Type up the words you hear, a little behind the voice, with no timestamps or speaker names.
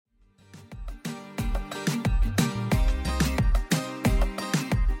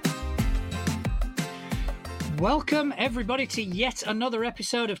Welcome, everybody, to yet another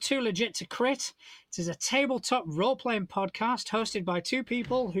episode of Too Legit to Crit. It is a tabletop role-playing podcast hosted by two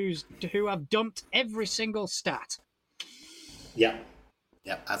people who have dumped every single stat. Yeah,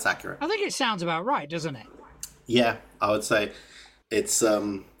 that's accurate. I think it sounds about right, doesn't it? Yeah, I would say it's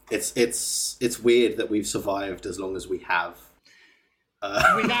weird that we've survived as long as we have.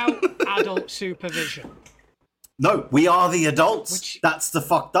 Without adult supervision. No, we are the adults. That's the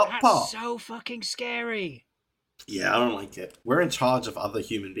fucked up That's part. so fucking scary. Yeah, I don't like it. We're in charge of other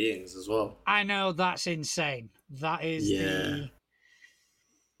human beings as well. I know, that's insane. That is Yeah,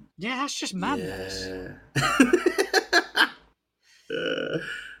 that's just madness. Yeah.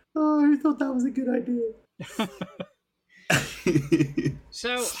 I thought that was a good idea.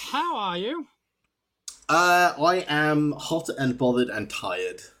 So, how are you? I am hot and bothered and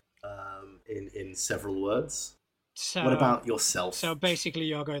tired. In several words. So, what about yourself? So basically,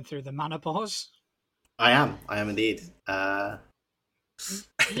 you're going through the menopause. I am indeed. Yeah,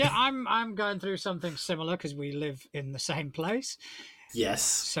 I'm going through something similar because we live in the same place. Yes.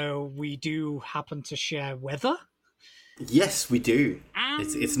 So we do happen to share weather. Yes, we do. And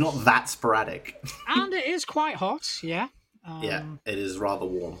it's not that sporadic. And it is quite hot, yeah. Yeah, it is rather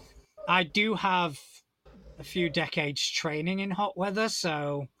warm. I do have a few decades training in hot weather,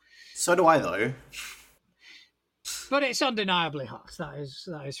 so... So do I, though. But it's undeniably hot. That is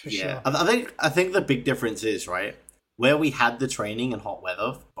for sure. I think the big difference is, right, where we had the training in hot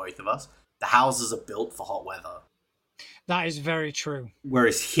weather, both of us, the houses are built for hot weather. That is very true.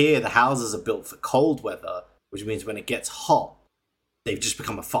 Whereas here, the houses are built for cold weather, which means when it gets hot, they've just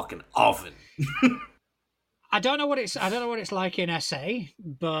become a fucking oven. I don't know what it's like in SA,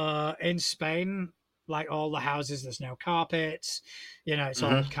 but in Spain, like all the houses, there's no carpets. You know, it's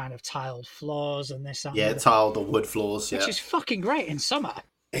all kind of tiled floors and this and that. Tiled or wood floors, Which is fucking great in summer.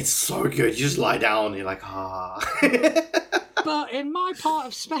 It's so good. You just lie down and you're like, ah. But in my part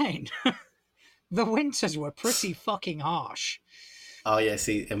of Spain, the winters were pretty fucking harsh. Oh, yeah,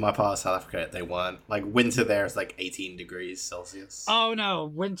 see, in my part of South Africa, they weren't. Like, winter there is like 18 degrees Celsius. Oh, no,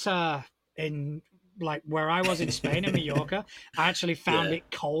 winter in... Like where I was in Spain, in Mallorca, I actually found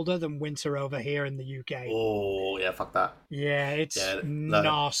it colder than winter over here in the UK. Oh, yeah, fuck that. Yeah, it's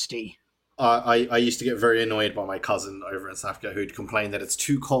nasty. I used to get very annoyed by my cousin over in South Africa who'd complain that it's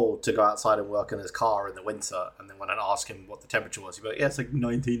too cold to go outside and work in his car in the winter. And then when I'd ask him what the temperature was, he'd be like, yeah, it's like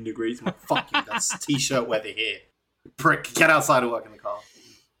 19 degrees. I'm like, fuck you, that's t-shirt weather here. Prick, get outside and work in the car.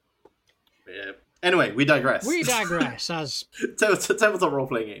 But yeah. Anyway, we digress. As tabletop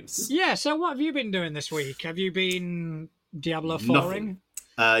role-playing games. Yeah, so what have you been doing this week? Have you been Diablo 4ing?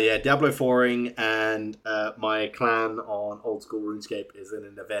 Yeah, Diablo 4ing, and my clan on Old School RuneScape is in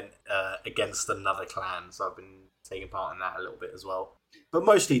an event against another clan, so I've been taking part in that a little bit as well. But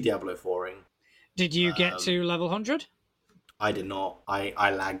mostly Diablo 4ing. Did you get to level 100? I did not. I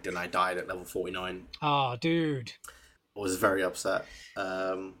lagged and I died at level 49. Oh, dude. I was very upset.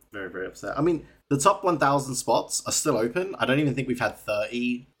 Very, very upset. I mean, the top 1,000 spots are still open. I don't even think we've had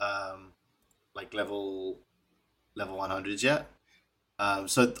 30 like level 100s yet.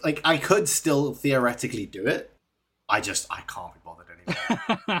 So like I could still theoretically do it. I can't be bothered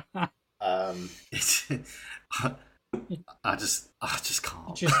anymore. I just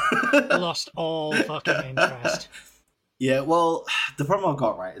can't. Just lost all fucking interest. Yeah, well, the problem I've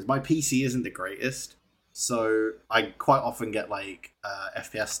got, right, is my PC isn't the greatest. So I quite often get like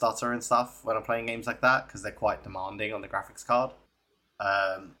FPS stutter and stuff when I'm playing games like that because they're quite demanding on the graphics card.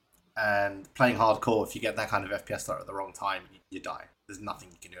 And playing hardcore, if you get that kind of FPS stutter at the wrong time, you die. There's nothing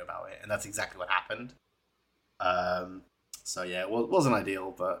you can do about it, and that's exactly what happened. So yeah, it wasn't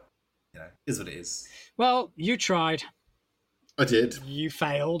ideal, but you know, is what it is. Well, you tried. I did. You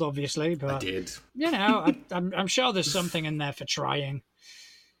failed, obviously, but I did. You know, I'm sure there's something in there for trying.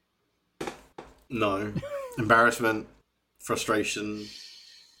 No. Embarrassment, frustration,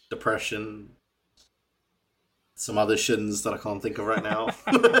 depression, some other shins that I can't think of right now.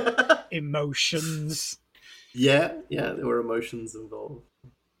 Emotions. Yeah, there were emotions involved.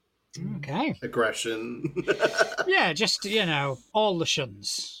 Okay. Aggression. Yeah, just, you know, all the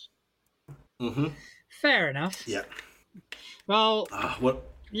shuns. Mm-hmm. Fair enough. Yeah. Well, what?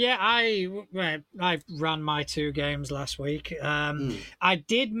 Yeah, I ran my 2 games last week. I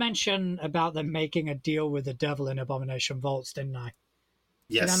did mention about them making a deal with the devil in Abomination Vaults, didn't I?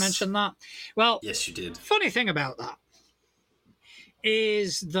 Yes. Did I mention that? Well, yes, you did. Funny thing about that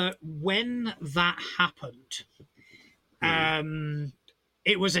is that when that happened,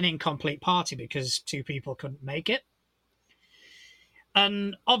 it was an incomplete party because 2 people couldn't make it.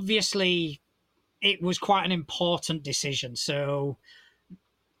 And obviously, it was quite an important decision. So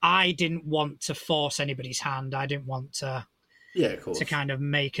I didn't want to force anybody's hand. I didn't want to of course. to kind of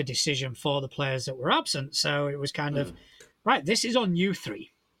make a decision for the players that were absent. So it was kind of, right, this is on you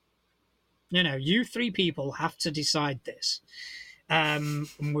three. You know, you three people have to decide this.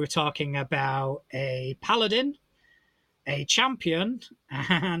 We're talking about a paladin, a champion,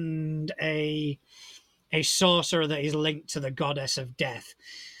 and a sorcerer that is linked to the goddess of death.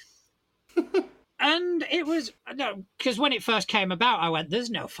 And it was, because when it first came about, I went, there's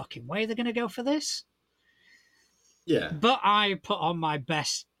no fucking way they're going to go for this. Yeah. But I put on my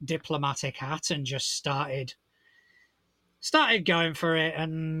best diplomatic hat and just started going for it.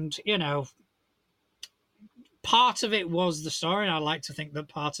 And, you know, part of it was the story, and I like to think that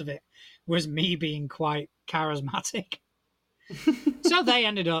part of it was me being quite charismatic. So they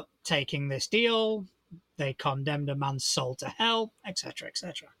ended up taking this deal. They condemned a man's soul to hell, etc.,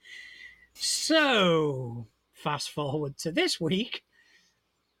 etc. So, fast forward to this week,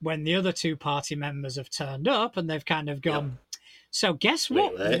 when the other two party members have turned up and they've kind of gone, so guess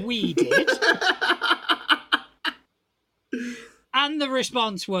what we did? And the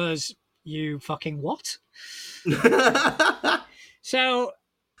response was, you fucking what? So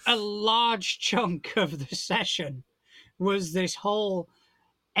a large chunk of the session was this whole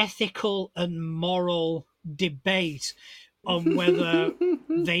ethical and moral debate on whether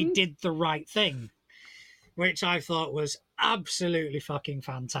they did the right thing, which I thought was absolutely fucking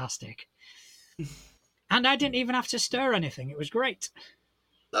fantastic. And I didn't even have to stir anything. It was great.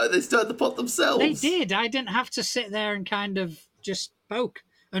 No, they stirred the pot themselves. They did. I didn't have to sit there and kind of just poke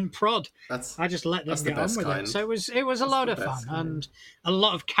and prod. I just let them get on with it. So it was a lot of fun, and a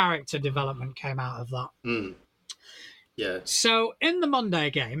lot of character development came out of that. Yeah. So in the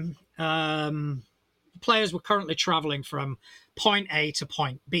Monday game, players were currently traveling from point A to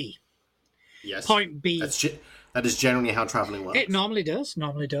point B. Yes. Point B. That is generally how traveling works. It normally does.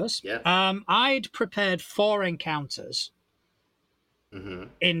 Yeah. I'd prepared 4 encounters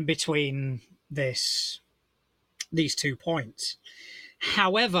in between these 2 points.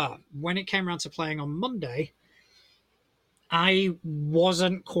 However, when it came around to playing on Monday, I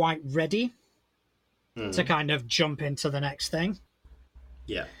wasn't quite ready to kind of jump into the next thing.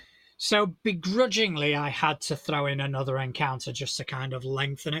 Yeah. So begrudgingly, I had to throw in another encounter just to kind of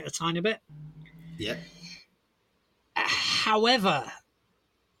lengthen it a tiny bit. Yeah. However,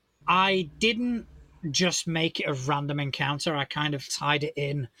 I didn't just make it a random encounter. I kind of tied it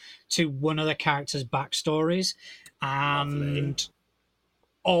in to one of the characters' backstories, and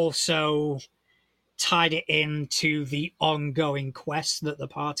also tied it into the ongoing quests that the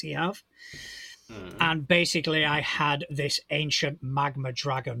party have. And basically I had this ancient magma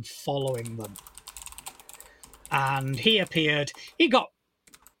dragon following them. And he appeared, he got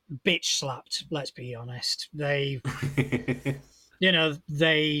bitch slapped, let's be honest. They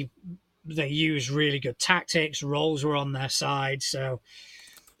used really good tactics, rolls were on their side, so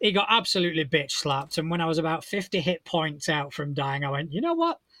he got absolutely bitch slapped. And when I was about 50 hit points out from dying, I went, you know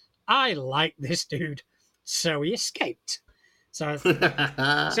what? I like this dude. So he escaped. So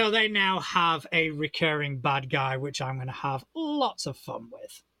they now have a recurring bad guy, which I'm going to have lots of fun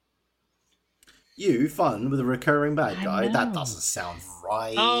with. Fun with a recurring bad guy? That doesn't sound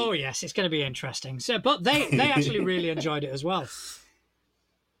right. Oh, yes, it's going to be interesting. So, but they actually really enjoyed it as well.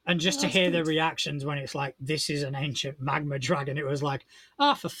 And just to hear their reactions when it's like, this is an ancient magma dragon, it was like,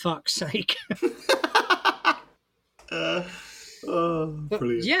 oh, for fuck's sake.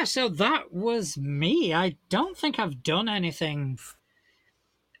 Brilliant. Yeah, so that was me. I don't think I've done anything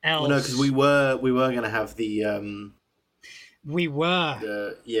else. Well, no, because we were going to have the... we were.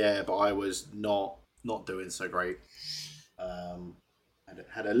 But I was not doing so great.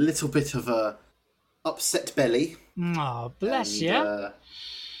 Had a little bit of a upset belly. Oh, bless you.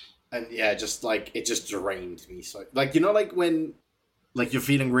 And yeah, just like it just drained me. So like, you know, like when like you're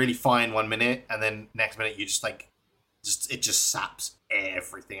feeling really fine 1 minute and then next minute you just like it just saps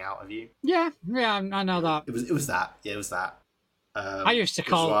everything out of you. Yeah, I know that. It was that. Yeah, it was that. I used to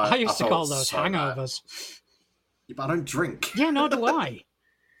call those hangovers. Yeah, but I don't drink. Yeah, nor do I.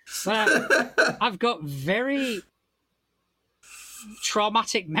 But I've got very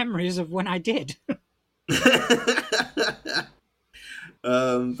traumatic memories of when I did.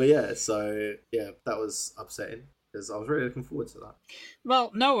 But yeah, so yeah, that was upsetting because I was really looking forward to that.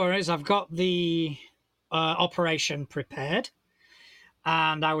 Well, no worries. I've got the operation prepared,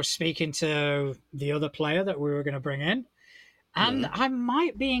 and I was speaking to the other player that we were going to bring in, and I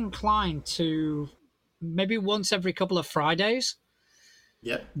might be inclined to maybe once every couple of Fridays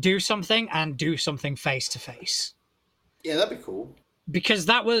do something face to face. Yeah, that'd be cool. Because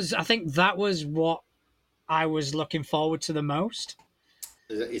I think that was what I was looking forward to the most.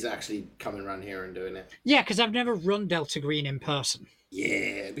 is actually coming around here and doing it. Yeah, because I've never run Delta Green in person. Yeah,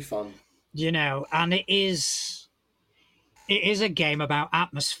 it'd be fun. And it is a game about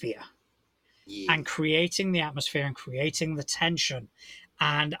atmosphere and creating the atmosphere and creating the tension.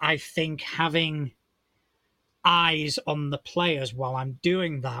 And I think having eyes on the players while I'm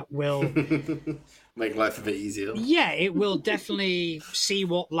doing that will make life a bit easier. Yeah, it will definitely see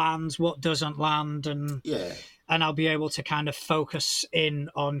what lands, what doesn't land, and I'll be able to kind of focus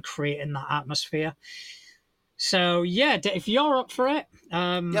in on creating that atmosphere. So yeah, if you're up for it,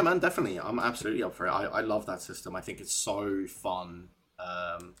 yeah, man, definitely, I'm absolutely up for it. I love that system. I think it's so fun,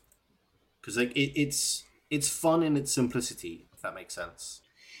 because like it's fun in its simplicity, if that makes sense.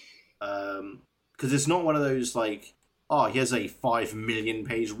 Because it's not one of those like, oh, here's a 5 million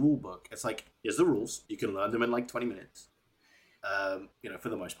page rule book. It's like, here's the rules. You can learn them in like 20 minutes. For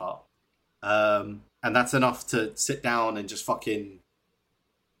the most part. And that's enough to sit down and just fucking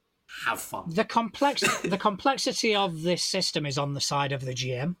have fun. The complexity of this system is on the side of the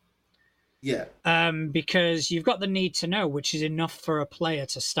GM. Yeah. Because you've got the need to know, which is enough for a player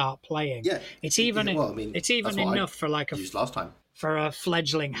to start playing. Yeah. It's even enough for like last time. For a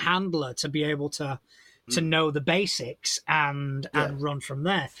fledgling handler to be able to know the basics and run from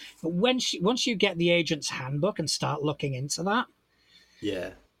there. But once you get the agent's handbook and start looking into that,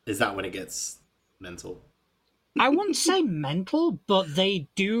 is that when it gets mental? I wouldn't say mental, but they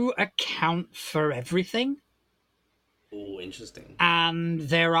do account for everything. Oh, interesting. And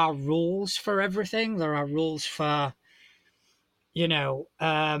there are rules for everything. There are rules for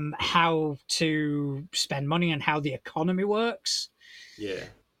how to spend money and how the economy works. Yeah.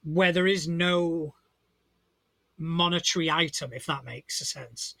 Where there is no monetary item, if that makes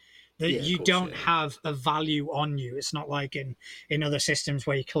sense. That you don't have a value on you. It's not like in other systems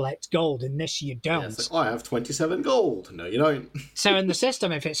where you collect gold. In this, you don't. It's like, I have 27 gold. No, you don't. So in the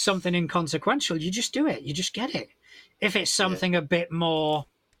system, if it's something inconsequential, you just do it. You just get it. If it's something a bit more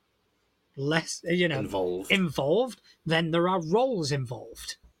less, involved, then there are roles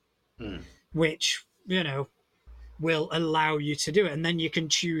involved, which, will allow you to do it. And then you can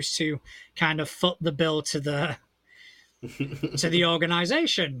choose to kind of foot the bill to the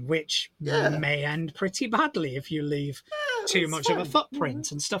organization, which may end pretty badly if you leave too much of a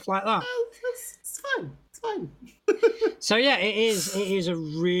footprint and stuff like that. It's fine. It's fine. So yeah, it is a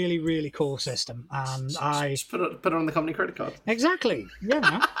really, really cool system, and just put it on the company credit card. Exactly.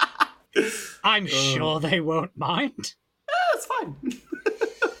 Yeah. I'm sure they won't mind. It's fine.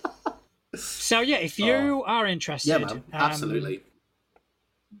 So yeah, if you are interested, yeah, man, absolutely.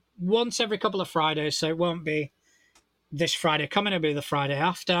 Once every couple of Fridays, so it won't be this Friday coming, it'll be the Friday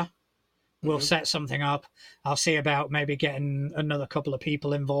after. We'll set something up. I'll see about maybe getting another couple of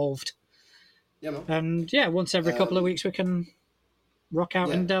people involved. Yeah, man. And yeah, once every couple of weeks we can rock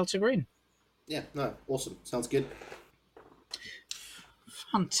out in Delta Green. Yeah, no, awesome. Sounds good.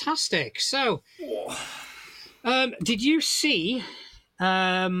 Fantastic. So, did you see,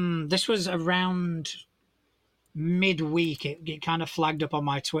 this was around midweek, it kind of flagged up on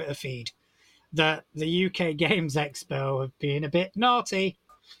my Twitter feed that the UK Games Expo have been a bit naughty.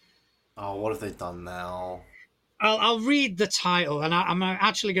 Oh, what have they done now? I'll read the title, and I'm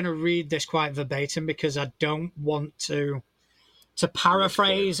actually going to read this quite verbatim because I don't want to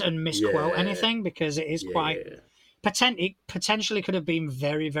paraphrase and misquote anything, because it is quite... It potentially could have been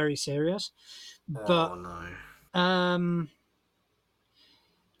very, very serious. But, the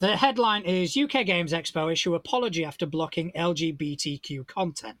headline is UK Games Expo issue apology after blocking LGBTQ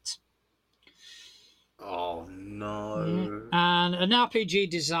content. Oh, no. And an RPG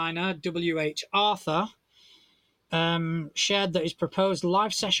designer, W.H. Arthur, shared that his proposed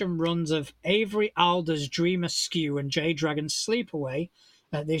live session runs of Avery Alder's Dream Askew and J-Dragon's Sleepaway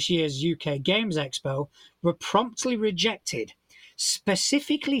at this year's UK Games Expo were promptly rejected,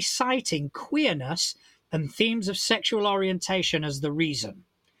 specifically citing queerness and themes of sexual orientation as the reason.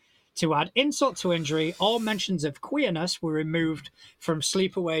 To add insult to injury, all mentions of queerness were removed from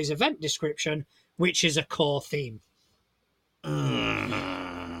Sleepaway's event description, which is a core theme.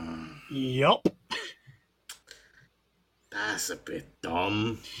 Yup. That's a bit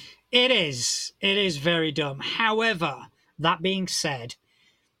dumb. It is. It is very dumb. However, that being said,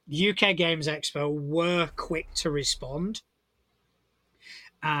 UK Games Expo were quick to respond.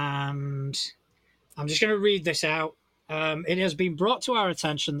 And I'm just going to read this out. It has been brought to our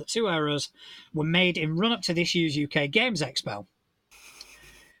attention that 2 errors were made in run-up to this year's UK Games Expo.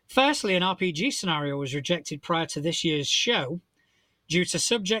 Firstly, an RPG scenario was rejected prior to this year's show due to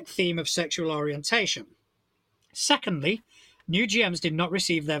subject theme of sexual orientation. Secondly, new GMs did not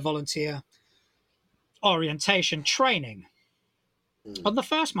receive their volunteer orientation training. On the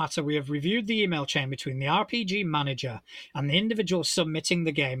first matter, we have reviewed the email chain between the RPG manager and the individual submitting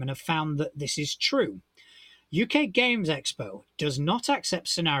the game and have found that this is true. UK Games Expo does not accept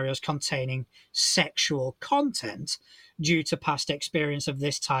scenarios containing sexual content due to past experience of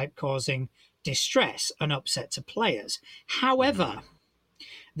this type causing distress and upset to players. However,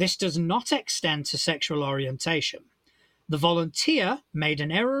 this does not extend to sexual orientation. The volunteer made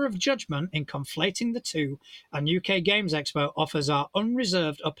an error of judgment in conflating the two, and UK Games Expo offers our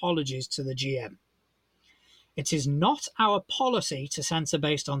unreserved apologies to the GM. It is not our policy to censor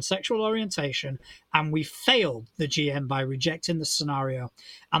based on sexual orientation, and we failed the GM by rejecting the scenario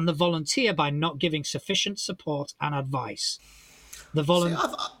and the volunteer by not giving sufficient support and advice.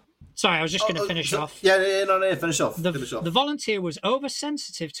 Sorry, I was just going to finish off. Yeah, finish off. The volunteer was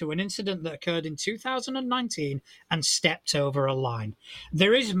oversensitive to an incident that occurred in 2019 and stepped over a line.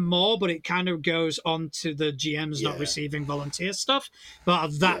 There is more, but it kind of goes on to the GMs not receiving volunteer stuff.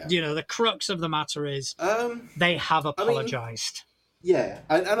 But that, you know, the crux of the matter is they have apologized. And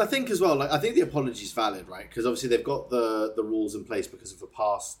I think as well, like, I think the apology is valid, right? Because obviously they've got the rules in place because of a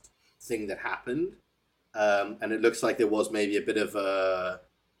past thing that happened. And it looks like there was maybe a bit of a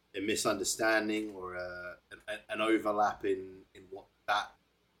misunderstanding or an overlap in what that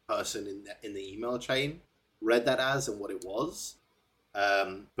person in the email chain read that as and what it was.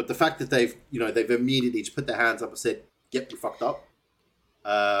 But the fact that they've immediately just put their hands up and said, "Yep, we fucked up."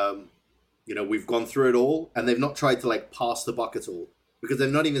 We've gone through it all, and they've not tried to like pass the buck at all, because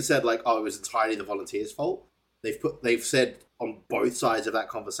they've not even said like, "Oh, it was entirely the volunteer's fault." They've said on both sides of that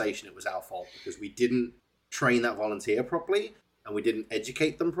conversation it was our fault because we didn't train that volunteer properly, and we didn't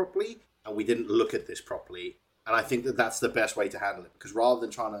educate them properly, and we didn't look at this properly. And I think that that's the best way to handle it, because rather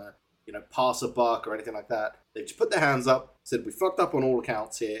than trying to, pass a buck or anything like that, they've just put their hands up, said, "We fucked up on all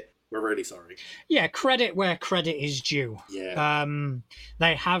accounts here. We're really sorry." Yeah, credit where credit is due. Yeah.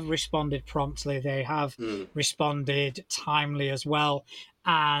 They have responded promptly. They have responded timely as well.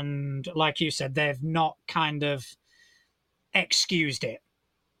 And like you said, they've not kind of excused it.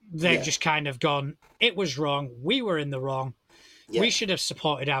 They've just kind of gone, "It was wrong. We were in the wrong. We should have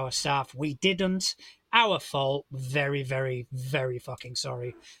supported our staff. We didn't. Our fault. Very, very, very fucking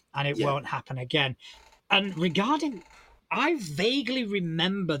sorry. And it won't happen again." And regarding, I vaguely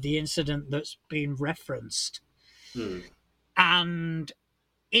remember the incident that's been referenced. And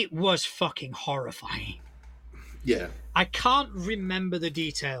it was fucking horrifying. Yeah. I can't remember the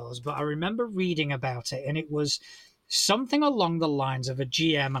details, but I remember reading about it, and it was something along the lines of a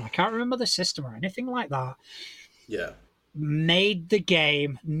GM, and I can't remember the system or anything like that. Yeah. Made the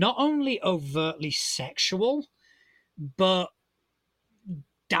game not only overtly sexual, but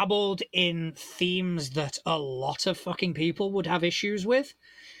dabbled in themes that a lot of fucking people would have issues with.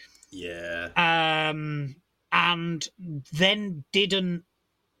 Yeah. And then didn't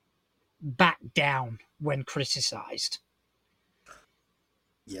back down when criticized.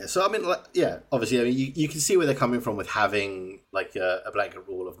 Yeah, so I mean, obviously, I mean, you can see where they're coming from with having like a blanket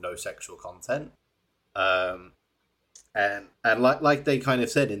rule of no sexual content. And like they kind of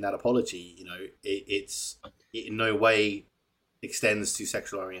said in that apology, it in no way extends to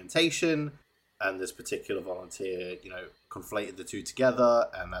sexual orientation, and this particular volunteer, conflated the two together,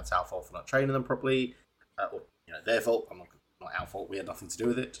 and that's our fault for not training them properly, or their fault. Not our fault. We had nothing to do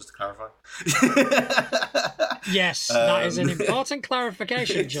with it. Just to clarify. Yes, that is an important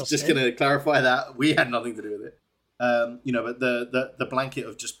clarification. Just going to clarify that we had nothing to do with it. But the blanket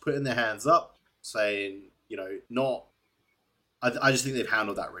of just putting their hands up, saying, not. I just think they've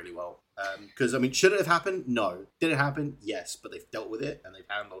handled that really well. Because, I mean, should it have happened? No. Did it happen? Yes. But they've dealt with it, and they've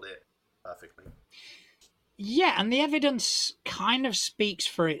handled it perfectly. Yeah, and the evidence kind of speaks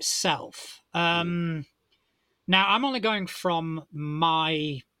for itself. Now, I'm only going from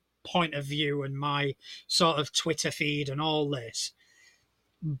my point of view and my sort of Twitter feed and all this,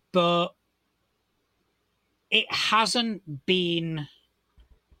 but it hasn't been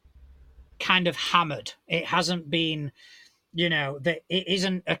kind of hammered. It hasn't been... that it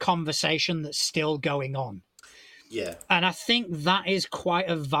isn't a conversation that's still going on. Yeah. And I think that is quite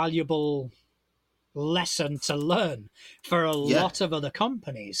a valuable lesson to learn for a lot of other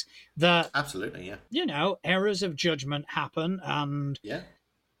companies. That absolutely, yeah. Errors of judgment happen, and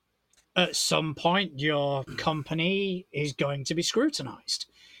at some point your company is going to be scrutinized.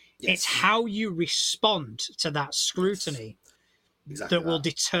 Yes. It's how you respond to that scrutiny that will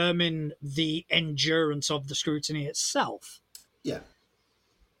determine the endurance of the scrutiny itself. Yeah.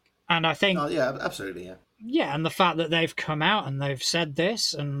 And I think... absolutely, yeah. Yeah, and the fact that they've come out and they've said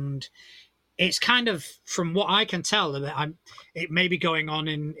this, and it's kind of, from what I can tell, that it may be going on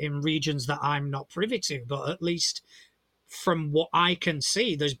in regions that I'm not privy to, but at least from what I can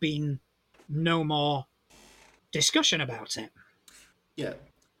see, there's been no more discussion about it. Yeah.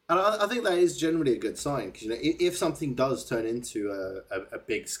 And I think that is generally a good sign because if something does turn into a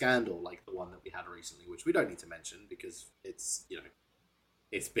big scandal like the one that we had recently, which we don't need to mention because it's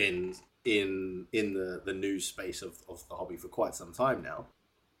it's been in the news space of the hobby for quite some time now.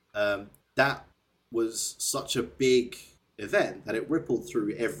 That was such a big event that it rippled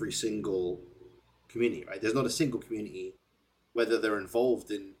through every single community. Right? There's not a single community, whether they're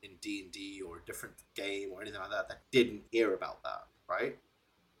involved in D&D or a different game or anything like that didn't hear about that. Right.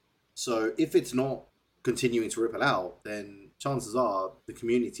 So if it's not continuing to ripple out, then chances are the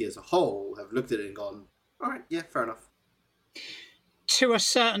community as a whole have looked at it and gone, all right, yeah, fair enough. To a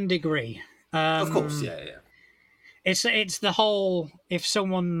certain degree. Of course, yeah. It's the whole, if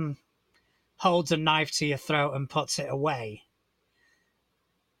someone holds a knife to your throat and puts it away,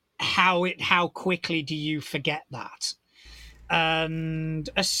 how quickly do you forget that? And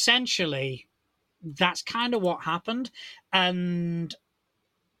essentially, that's kind of what happened. And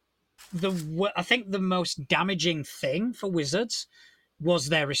I think the most damaging thing for Wizards was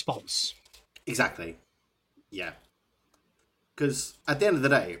their response. Exactly. Yeah. Because at the end of the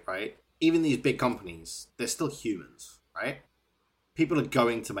day, right, even these big companies, they're still humans, right? People are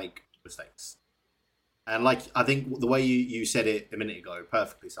going to make mistakes. And like, I think the way you said it a minute ago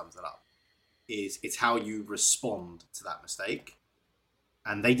perfectly sums it up. It's how you respond to that mistake.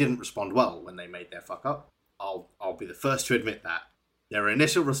 And they didn't respond well when they made their fuck up. I'll be the first to admit that. Their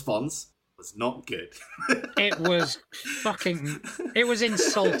initial response was not good. It was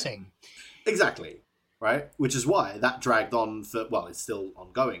insulting. Exactly. Right? Which is why that dragged on for, well, it's still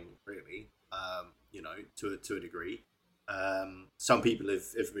ongoing, really, to a degree. Some people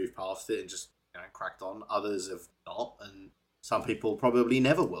have moved past it and just cracked on. Others have not. And some people probably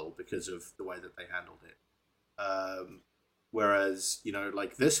never will because of the way that they handled it. Whereas,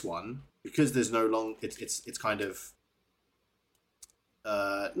 like this one, because there's no long, it's kind of,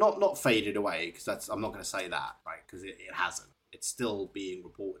 not faded away, because I'm not going to say that, right? Because it hasn't. It's still being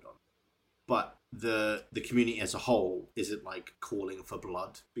reported on. But the community as a whole isn't like calling for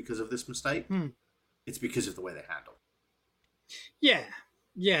blood because of this mistake. It's because of the way they handle.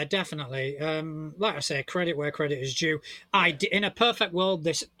 Yeah, definitely. Like I say, credit where credit is due. In a perfect world,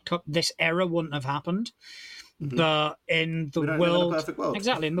 this error wouldn't have happened. Mm-hmm. But in the world,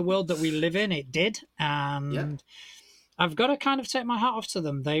 exactly, in the world that we live in, it did. And I've got to kind of take my hat off to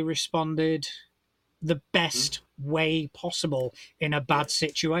them. They responded the best way possible in a bad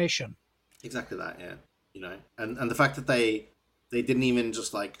situation. Exactly that, yeah. And the fact that they didn't even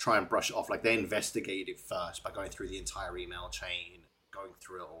just like try and brush it off, like they investigated first by going through the entire email chain, going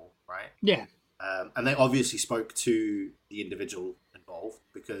through it all, right? Yeah. And they obviously spoke to the individual involved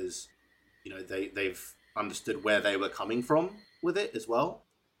because, they've understood where they were coming from with it as well.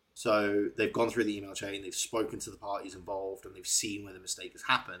 So they've gone through the email chain, they've spoken to the parties involved, and they've seen where the mistake has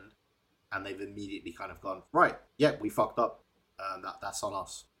happened, and they've immediately kind of gone, right, yeah, we fucked up. That's on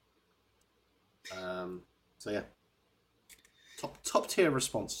us. So yeah, top tier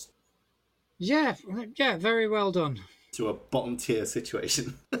response. Yeah, very well done. To a bottom tier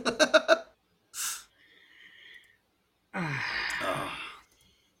situation.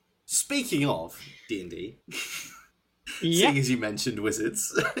 Speaking of D&D, seeing as you mentioned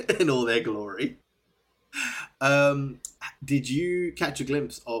Wizards in all their glory, did you catch a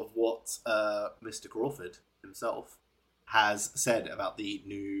glimpse of what Mr. Crawford himself has said about the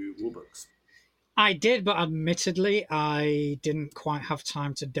new rulebooks? I did, but admittedly, I didn't quite have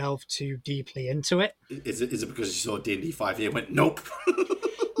time to delve too deeply into it. Is it because you saw D&D 5 and went, nope?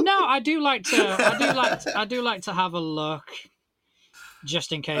 No, I do like to have a look,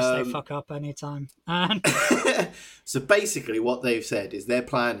 just in case they fuck up anytime. So basically, what they've said is their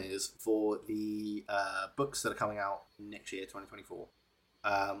plan is for the books that are coming out next year, 2024.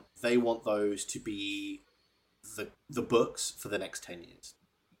 They want those to be the books for the next 10 years.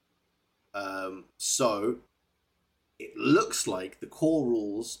 So it looks like the core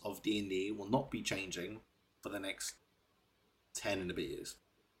rules of D&D will not be changing for the next 10 and a bit years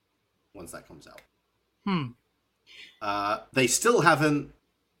once that comes out. They still haven't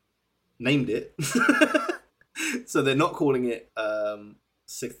named it. So they're not calling it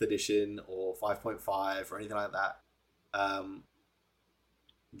 6th edition or 5.5 or anything like that.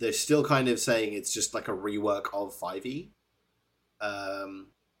 They're still kind of saying it's just like a rework of 5e.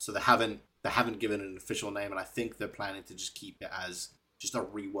 So they haven't given an official name, and I think they're planning to just keep it as just a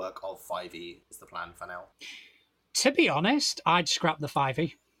rework of 5e is the plan for now. To be honest, I'd scrap the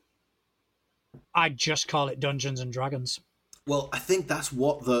 5e. I'd just call it Dungeons and Dragons. Well, I think that's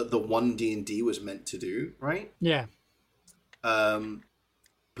what the one D&D was meant to do, right? Yeah.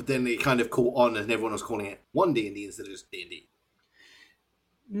 But then it kind of caught on, and everyone was calling it one D&D instead of just D&D.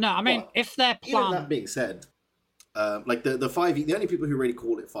 No, I mean, if their plan... That being said, like the 5e, the only people who really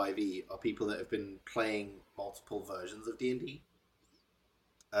call it 5e are people that have been playing multiple versions of D&D.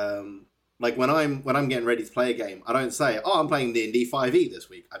 Like when I'm getting ready to play a game, I don't say, "Oh, I'm playing D&D 5e this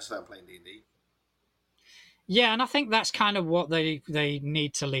week." I just say I'm playing D&D. Yeah, and I think that's kind of what they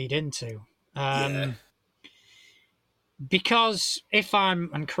need to lead into. Because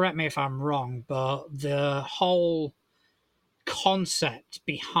and correct me if I'm wrong, but the whole concept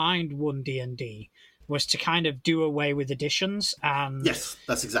behind 1D&D was to kind of do away with editions and yes,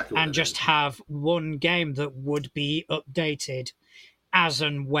 that's exactly what and just have one game that would be updated as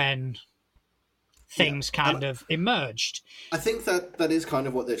and when things kind of emerged. I think that is kind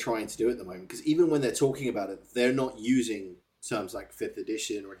of what they're trying to do at the moment, because even when they're talking about it, they're not using terms like 5th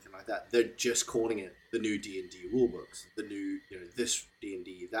edition or anything like that. They're just calling it the new D&D rulebooks, the new, this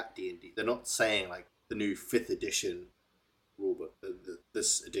D&D, that D&D. They're not saying like the new 5th edition rulebook,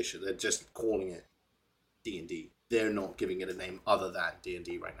 this edition. They're just calling it D&D. They're not giving it a name other than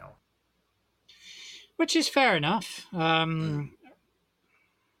D&D right now. Which is fair enough.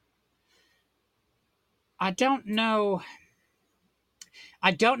 I don't know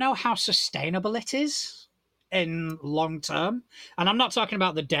how sustainable it is in long term. And I'm not talking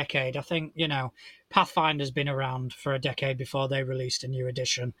about the decade. I think, Pathfinder's been around for a decade before they released a new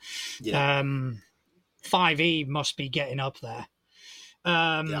edition. Yeah. 5e must be getting up there.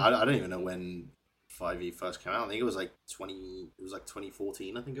 I don't even know when 5e first came out. I think it was like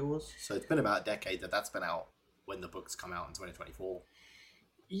 2014, I think it was. So it's been about a decade that's been out when the books come out in 2024.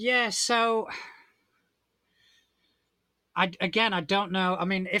 Yeah, so I don't know. I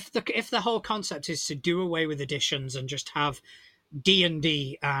mean, if the whole concept is to do away with editions and just have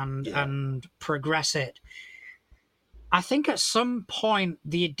D&D and progress it, I think at some point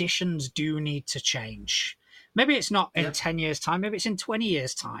the editions do need to change. Maybe it's not in 10 years' time, maybe it's in 20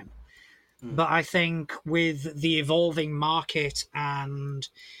 years' time. But I think with the evolving market and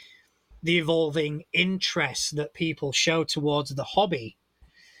the evolving interest that people show towards the hobby,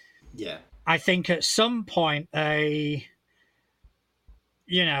 I think at some point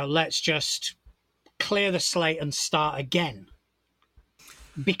let's just clear the slate and start again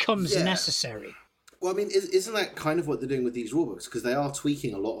becomes necessary. Well, I mean, isn't that kind of what they're doing with these rulebooks? Because they are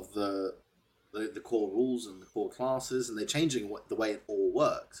tweaking a lot of the core rules and the core classes, and they're changing the way it all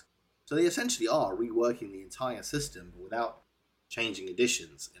works. So they essentially are reworking the entire system without changing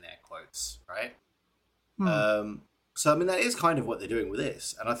editions, in air quotes, right? So I mean, that is kind of what they're doing with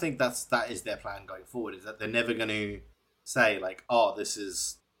this, and I think that is their plan going forward. Is that they're never going to say like, "Oh, this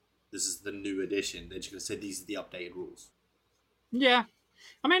is the new edition." They're just going to say these are the updated rules. Yeah,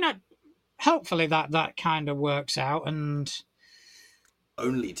 I mean, hopefully that kind of works out, and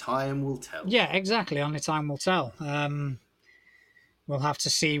only time will tell. Yeah, exactly. Only time will tell. We'll have to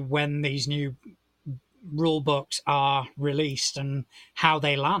see when these new rule books are released and how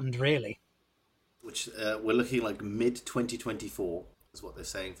they land, really. Which we're looking like mid-2024 is what they're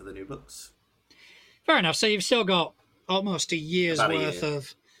saying for the new books. Fair enough. So you've still got almost a year's worth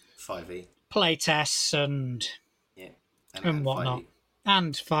of 5e play tests and whatnot. 5e.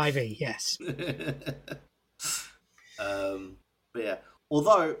 And 5e, yes. But yeah,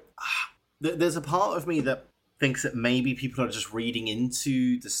 although there's a part of me that thinks that maybe people are just reading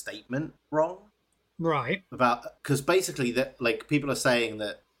into the statement wrong. Right. Because basically, that like people are saying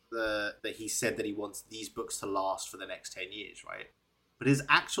that that he said that he wants these books to last for the next 10 years, right? But his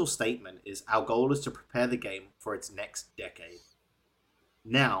actual statement is, our goal is to prepare the game for its next decade.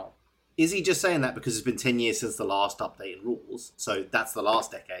 Now, is he just saying that because it's been 10 years since the last update in rules? So that's the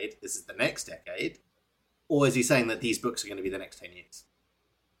last decade. This is the next decade. Or is he saying that these books are going to be the next 10 years?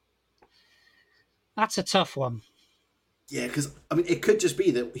 That's a tough one. Yeah, because, I mean, it could just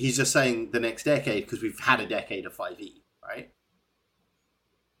be that he's just saying the next decade because we've had a decade of 5e, right?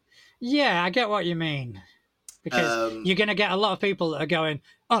 Yeah, I get what you mean. Because you're going to get a lot of people that are going,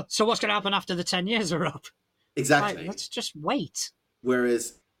 oh, so what's going to happen after the 10 years are up? Exactly. Like, let's just wait.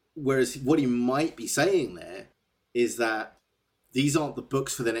 Whereas what he might be saying there is that these aren't the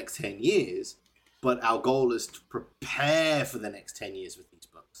books for the next 10 years, but our goal is to prepare for the next 10 years with these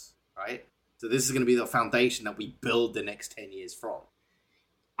books, right? So this is going to be the foundation that we build the next 10 years from.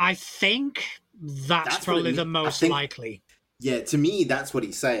 I think that's probably the most likely. Yeah, to me, that's what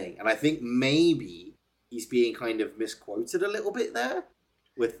he's saying. And I think maybe he's being kind of misquoted a little bit there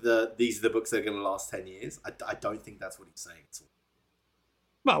with these are the books that are going to last 10 years. I don't think that's what he's saying at all.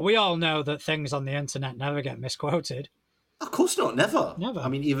 Well, we all know that things on the internet never get misquoted. Of course not, never. Never. I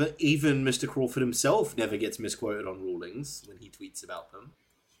mean, even Mr. Crawford himself never gets misquoted on rulings when he tweets about them.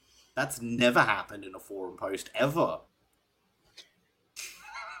 That's never happened in a forum post, ever.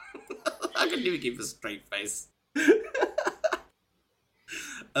 I couldn't even keep a straight face.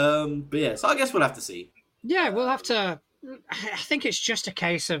 But yeah, so I guess we'll have to see. Yeah, we'll have to... I think it's just a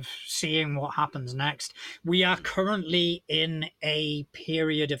case of seeing what happens next. We are currently in a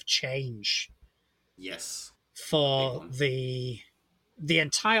period of change. Yes. For the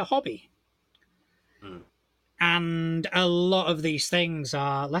entire hobby. And a lot of these things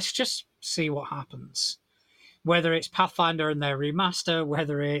are, let's just see what happens. Whether it's Pathfinder and their remaster,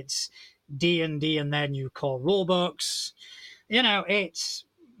 whether it's D&D and their new core rulebooks,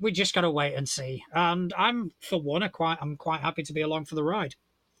 we just got to wait and see. And I'm, for one, I'm quite happy to be along for the ride.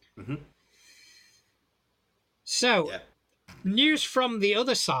 Mm-hmm. So, news from the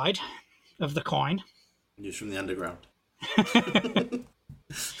other side of the coin. News from the underground.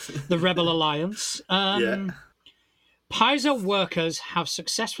 The Rebel Alliance. Paizo workers have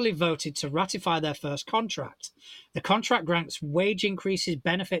successfully voted to ratify their first contract. The contract grants wage increases,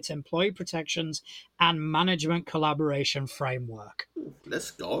 benefits, employee protections, and management collaboration framework.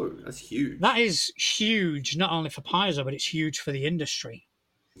 Let's go. That's huge. That is huge, not only for Paizo, but it's huge for the industry.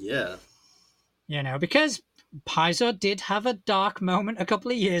 Yeah. Because Paizo did have a dark moment a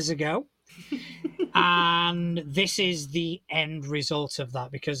couple of years ago. And this is the end result of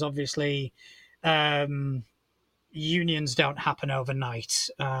that, because obviously unions don't happen overnight,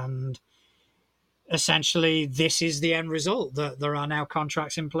 and essentially this is the end result, that there are now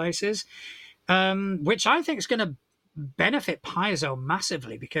contracts in places, which I think is going to benefit Paizo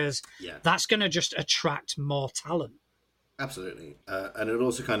massively, because that's going to just attract more talent. Absolutely. And it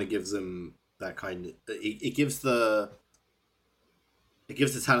also kind of gives them that kind of... It gives the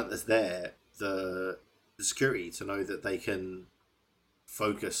talent that's there the security to know that they can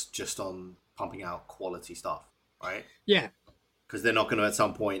focus just on pumping out quality stuff, right? Yeah. Because they're not going to at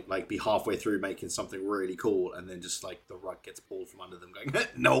some point be halfway through making something really cool and then just the rug gets pulled from under them going,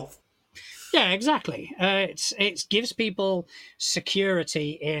 nope. Yeah, exactly. It gives people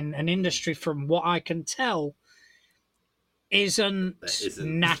security in an industry, from what I can tell, isn't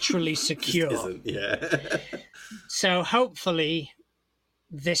naturally secure. Isn't, yeah. So hopefully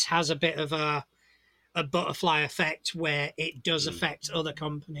this has a bit of a butterfly effect where it does affect other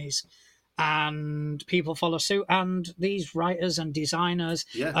companies and people follow suit, and these writers and designers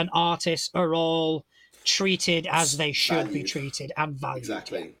and artists are all treated as they should be treated and valued.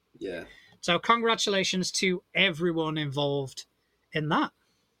 Exactly. Yeah. So congratulations to everyone involved in that.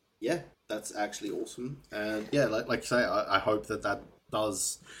 Yeah, that's actually awesome. And yeah, like you say, I hope that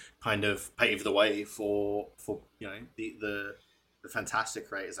does kind of pave the way for the fantastic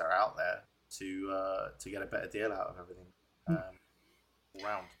creators that are out there to get a better deal out of everything all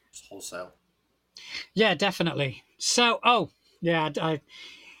round, just wholesale. Yeah, definitely. So, I've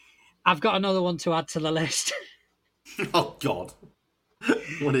got another one to add to the list. Oh God,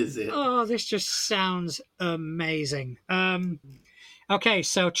 what is it? Oh, this just sounds amazing. Okay,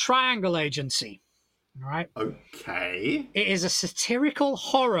 so Triangle Agency. All right. Okay. It is a satirical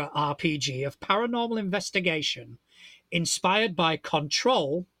horror RPG of paranormal investigation inspired by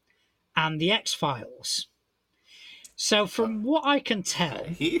Control and the X-Files. So from what I can tell,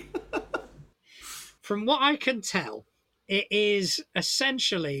 it is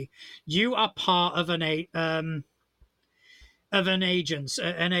essentially you are part of an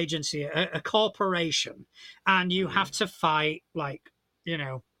agency, a corporation, and you have to fight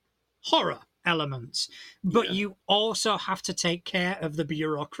horror elements, but you also have to take care of the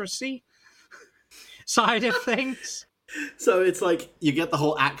bureaucracy side of things. So it's like you get the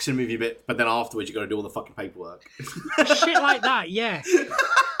whole action movie bit, but then afterwards you got to do all the fucking paperwork. Shit like that, yeah.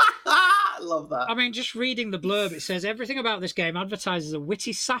 I love that. I mean, just reading the blurb, it says everything about this game advertises a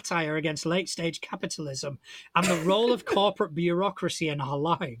witty satire against late-stage capitalism and the role of corporate bureaucracy in our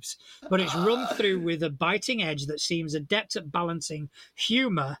lives, but it's run through with a biting edge that seems adept at balancing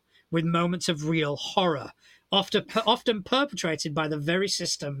humour with moments of real horror, often perpetrated by the very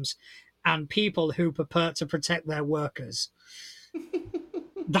systems and people who purport to protect their workers.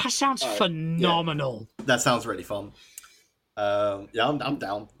 That sounds phenomenal. Yeah. That sounds really fun. I'm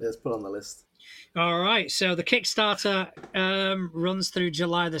down. Let's put it on the list. All right, so the Kickstarter runs through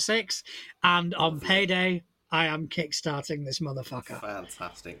July the 6th, and on payday, I am kickstarting this motherfucker.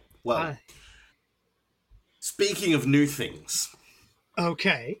 Fantastic. Well, speaking of new things.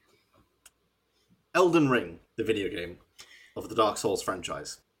 Okay. Elden Ring, the video game of the Dark Souls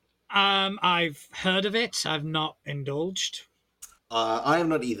franchise. I've heard of it. I've not indulged. I am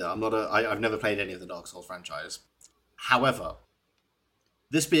not either. I've never played any of the Dark Souls franchise. However,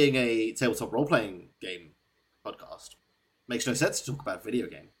 this being a tabletop role-playing game podcast, makes no sense to talk about a video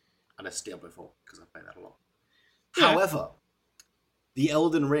game unless it's Diablo 4, because I play that a lot. Yeah. However, the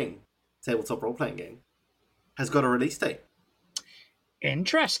Elden Ring tabletop role-playing game has got a release date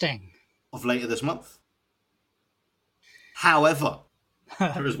Interesting. of later this month. However,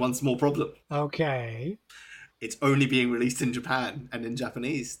 there is one small problem. Okay. It's only being released in Japan and in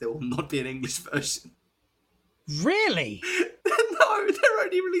Japanese. There will not be an English version. Really? No, they're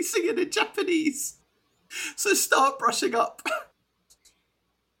only releasing it in Japanese. So start brushing up.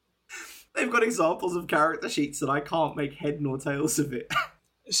 They've got examples of character sheets and I can't make head nor tails of it.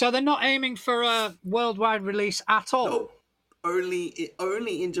 So they're not aiming for a worldwide release at all? No, only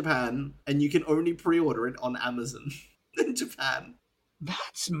in Japan, and you can only pre-order it on Amazon in Japan.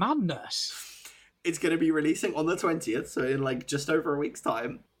 That's madness. It's going to be releasing on the 20th, so in like just over a week's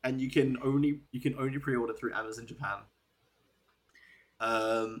time, and you can only pre-order through Amazon Japan.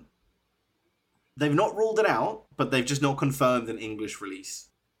 They've not ruled it out, but they've just not confirmed an English release.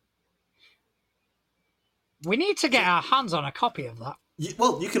 We need to get our hands on a copy of that.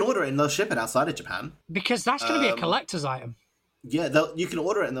 Well, you can order it and they'll ship it outside of Japan. Because that's going to be a collector's item. Yeah, you can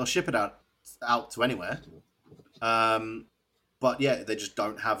order it and they'll ship it out to anywhere. But yeah, they just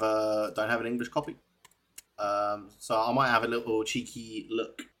don't have an English copy. So I might have a little cheeky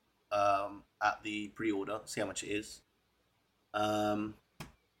look at the pre-order, see how much it is.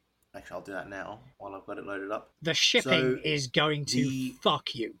 Actually, I'll do that now while I've got it loaded up. The shipping is going to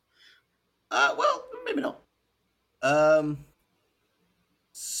fuck you. Well, maybe not.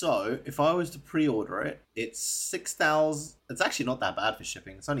 So if I was to pre-order it, it's 6,000. It's actually not that bad for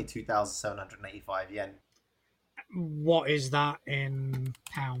shipping. It's only 2,785 yen. What is that in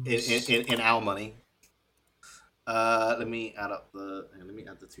pounds? In our money. Let me add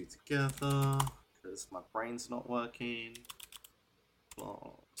the two together because my brain's not working.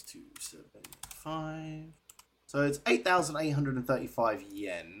 Plus 275. So it's 8,835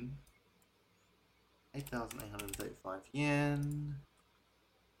 yen. 8,835 yen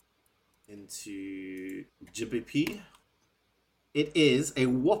into GBP. It is a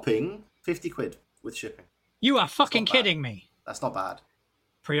whopping 50 quid with shipping. You are fucking kidding me. That's not bad.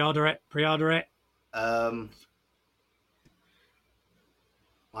 Pre-order it. I'm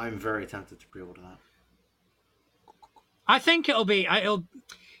very tempted to pre-order that. I think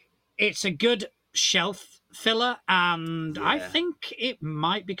it's a good shelf filler, and I think it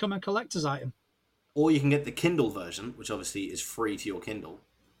might become a collector's item. Or you can get the Kindle version, which obviously is free to your Kindle,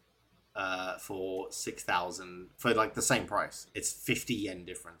 for 6,000 for like the same price. It's 50 yen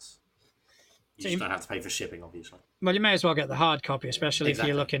difference. You just don't have to pay for shipping, obviously. Well, you may as well get the hard copy, especially if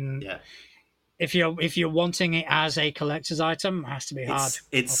you're looking. Yeah. If you're wanting it as a collector's item, it has to be hard.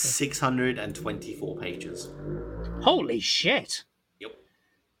 It's 624 pages. Holy shit! Yep.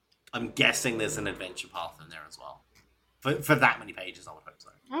 I'm guessing there's an adventure path in there as well. For that many pages, I would hope so.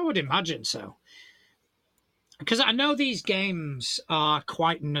 I would imagine so. Because I know these games are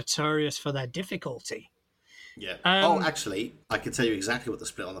quite notorious for their difficulty. Yeah. Actually, I can tell you exactly what the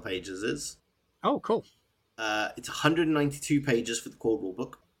split on the pages is. Oh, cool. It's 192 pages for the core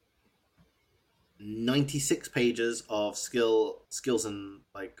rulebook. 96 pages of skills and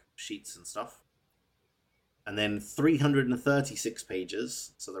like sheets and stuff. And then 336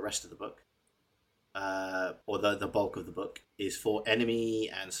 pages, so the rest of the book, or the bulk of the book, is for enemy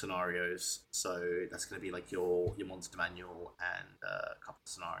and scenarios. So that's going to be like your monster manual and a couple of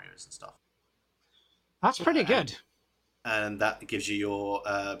scenarios and stuff. That's pretty good. And that gives you your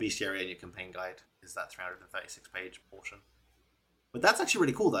bestiary and your campaign guide, is that 336 page portion. But that's actually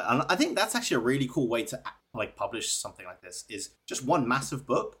really cool, though. And I think that's actually a really cool way to like publish something like this, is just one massive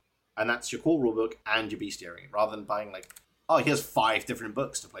book, and that's your core rulebook and your bestiary, rather than buying like, oh, here's 5 different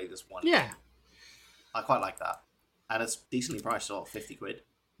books to play this one. Yeah. I quite like that. And it's decently priced, so 50 quid.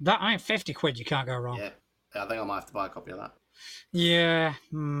 That ain't 50 quid, you can't go wrong. Yeah, I think I might have to buy a copy of that. Yeah,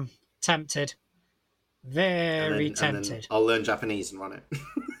 tempted. Very tempted. And then I'll learn Japanese and run it.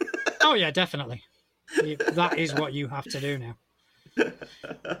 Oh yeah, definitely. That is what you have to do now.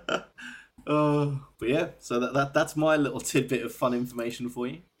 But yeah, so that's my little tidbit of fun information for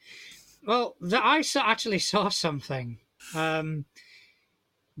you. Well, I actually saw something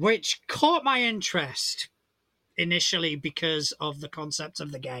which caught my interest initially because of the concept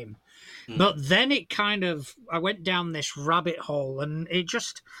of the game. But then it I went down this rabbit hole, and it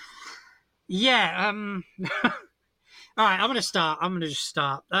just... Yeah, all right, I'm going to just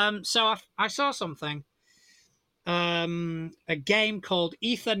start. So I saw something. A game called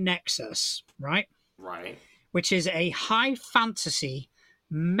Ether Nexus, right? Right. Which is a high fantasy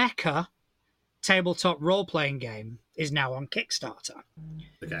mecha tabletop role-playing game. is now on Kickstarter.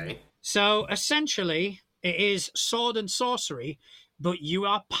 Okay. So essentially, it is sword and sorcery, but you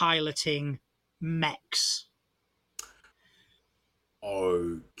are piloting mechs.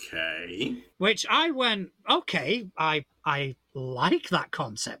 Okay. Which I went, okay, I like that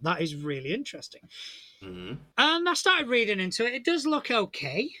concept. That is really interesting. Mm-hmm. And I started reading into it. It does look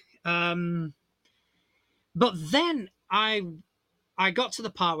okay. But then I got to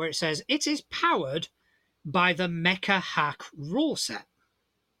the part where it says it is powered by the Mecha Hack rule set.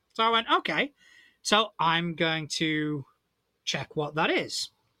 So I went, okay. So I'm going to check what that is.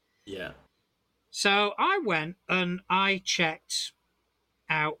 Yeah. So I went and I checked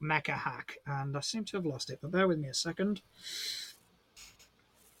out Mecha Hack, and I seem to have lost it, but bear with me a second.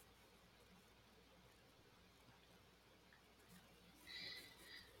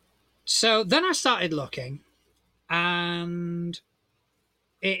 So then I started looking, and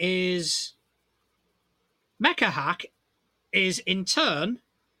it is Mecha Hack is in turn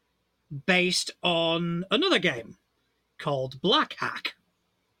based on another game called Black Hack.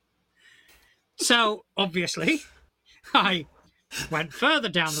 So obviously, I went further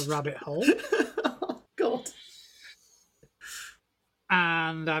down the rabbit hole. Oh, God.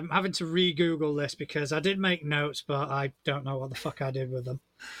 And I'm having to re-Google this because I did make notes, but I don't know what the fuck I did with them.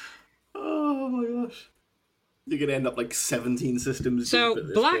 Oh my gosh. You're going to end up like 17 systems. So, deep at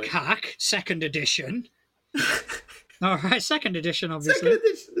this Black point. Hack, second edition. All right, second edition, obviously. Second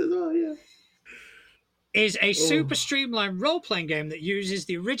edition as well, yeah. Is a super streamlined role-playing game that uses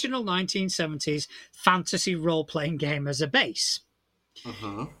the original 1970s fantasy role-playing game as a base.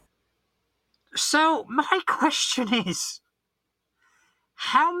 Uh-huh. So, my question is,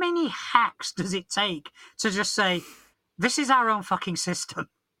 how many hacks does it take to just say, this is our own fucking system?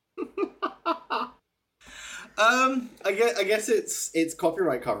 I guess it's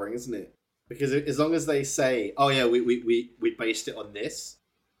copyright covering, isn't it? Because as long as they say, "Oh yeah, we based it on this,"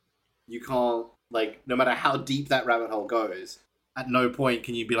 you can't, like, no matter how deep that rabbit hole goes, at no point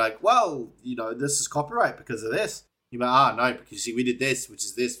can you be like, "Well, you know, this is copyright because of this." You're like, no, because you see, we did this, which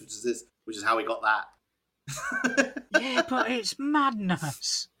is this, which is this, which is how we got that. Yeah, but it's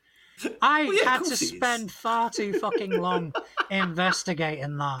madness. I had to spend far too fucking long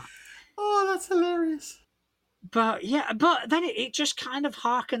investigating that. Oh, that's hilarious. But yeah, but then it just kind of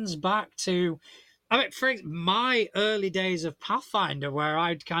harkens back to, I mean, for my early days of Pathfinder, where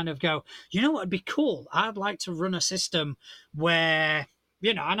I'd kind of go, you know what would be cool? I'd like to run a system where,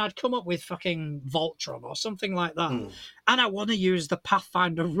 you know, and I'd come up with fucking Voltron or something like that. And I want to use the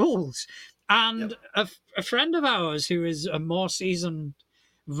Pathfinder rules. And a friend of ours who is a more seasoned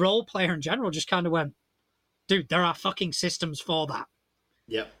role player in general just kind of went, dude, there are fucking systems for that.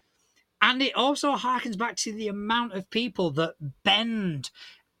 Yep. And it also harkens back to the amount of people that bend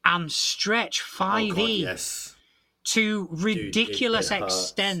and stretch 5e to ridiculous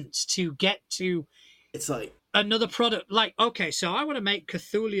extents to get to it's like another product. Like, okay, so I want to make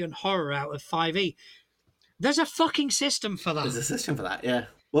Cthulhian horror out of 5e. There's a fucking system for that. There's a system for that, yeah.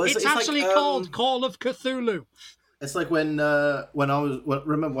 Well, it's actually like, called Call of Cthulhu. It's like when I was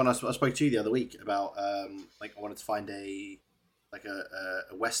remember when I spoke to you the other week about like I wanted to find a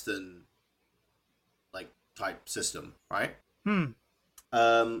Western like type system, right? And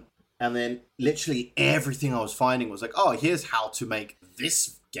then literally everything I was finding was like, oh, here's how to make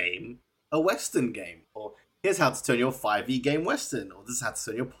this game a Western game, or here's how to turn your 5e game Western, or this is how to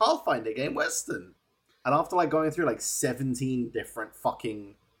turn your Pathfinder game Western. And after like going through like 17 different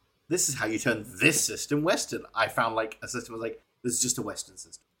fucking, this is how you turn this system Western, I found like a system was like, this is just a Western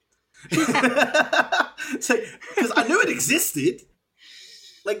system. So, because I knew it existed.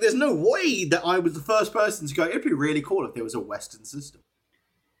 Like, there's no way that I was the first person to go, it'd be really cool if there was a Western system.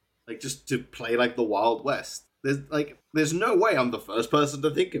 Like, just to play, like, the Wild West. There's no way I'm the first person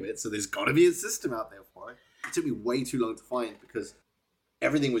to think of it, so there's got to be a system out there for it. It took me way too long to find, because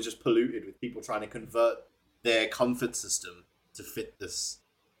everything was just polluted with people trying to convert their comfort system to fit this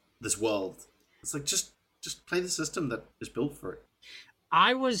world. It's like, just play the system that is built for it.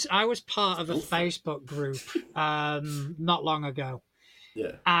 I was part of a Facebook group not long ago.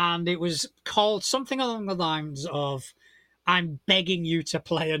 Yeah. And it was called something along the lines of, I'm begging you to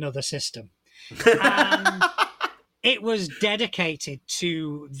play another system. And it was dedicated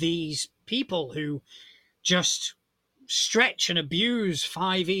to these people who just stretch and abuse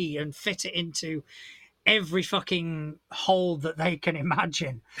 5e and fit it into every fucking hole that they can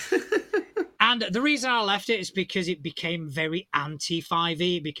imagine. And the reason I left it is because it became very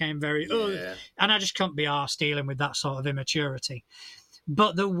anti-5e. It became very, and I just couldn't be arsed dealing with that sort of immaturity.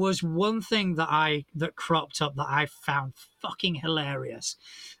 But there was one thing that cropped up that I found fucking hilarious,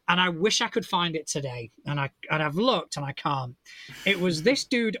 and I wish I could find it today. And I've looked and I can't. It was this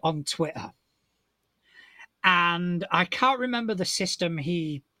dude on Twitter, and I can't remember the system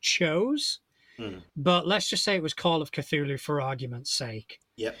he chose, but let's just say it was Call of Cthulhu for argument's sake.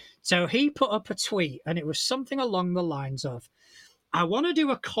 Yep. So he put up a tweet, and it was something along the lines of, "I want to do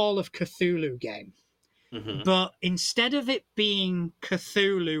a Call of Cthulhu game." But instead of it being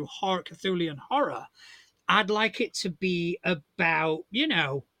Cthulhian horror, I'd like it to be about,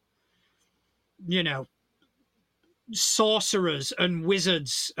 sorcerers and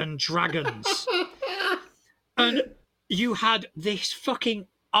wizards and dragons. And you had this fucking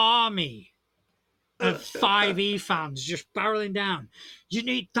army of 5e fans just barreling down.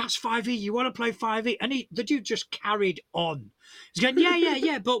 That's 5e. You want to play 5e? And the dude just carried on. He's going,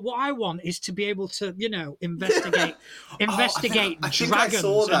 yeah. But what I want is to be able to, investigate I think dragons I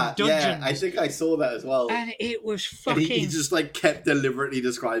saw that. and dungeons. Yeah, I think I saw that as well. And it was fucking. And he just kept deliberately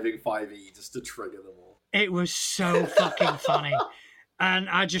describing 5e just to trigger them all. It was so fucking funny. And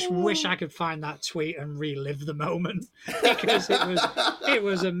I just wish I could find that tweet and relive the moment, because it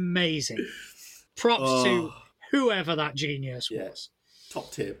was amazing. Props to whoever that genius was.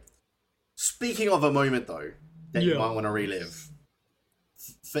 Top tip. Speaking of a moment, though, that you might want to relive,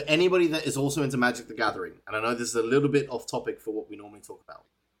 for anybody that is also into Magic the Gathering, and I know this is a little bit off topic for what we normally talk about,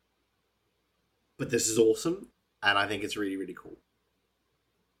 but this is awesome, and I think it's really, really cool.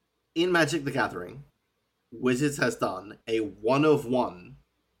 In Magic the Gathering, Wizards has done a 1-of-1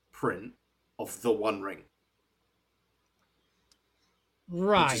 print of the One Ring.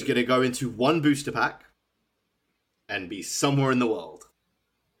 Right. Which is going to go into one booster pack and be somewhere in the world.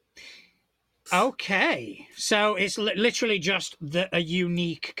 Okay. So it's literally just a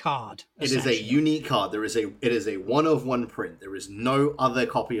unique card. It is a unique card. It is a 1-of-1 print. There is no other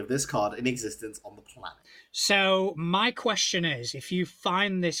copy of this card in existence on the planet. So my question is, if you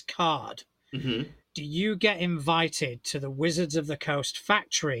find this card, do you get invited to the Wizards of the Coast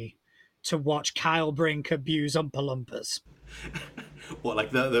factory to watch Kyle Brink abuse Oompa Loompas? What,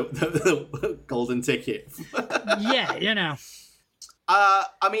 like the golden ticket? Yeah,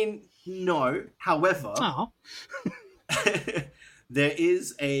 I mean, no. However, there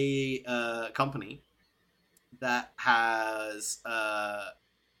is a company that has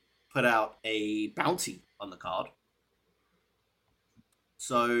put out a bounty on the card.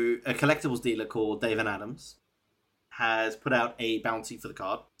 So a collectibles dealer called Dave and Adams has put out a bounty for the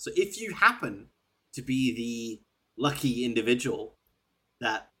card. So if you happen to be the lucky individual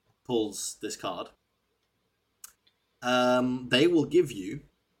that pulls this card, they will give you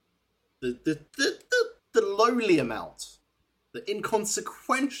the lowly amount, the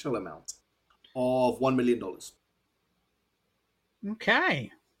inconsequential amount of $1 million.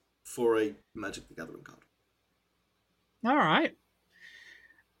 Okay. For a Magic the Gathering card. All right.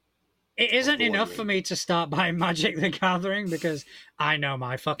 It isn't enough for me to start buying Magic the Gathering because I know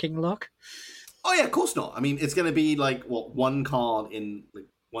my fucking luck. Oh yeah, of course not. I mean, it's going to be like, what, one card in like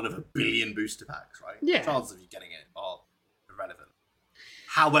one of a billion booster packs, right? Yeah. The chances of you getting it are irrelevant.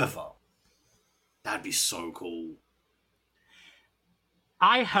 However, that'd be so cool.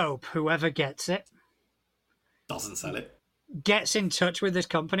 I hope whoever gets it doesn't sell it. Gets in touch with this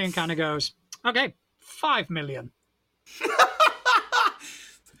company and kind of goes, okay, 5 million.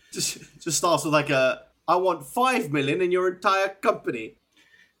 just starts with like I want 5 million in your entire company.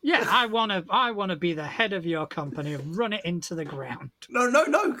 Yeah, I want to be the head of your company and run it into the ground. No,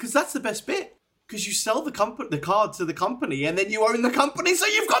 because that's the best bit. Because you sell the card to the company, and then you own the company, so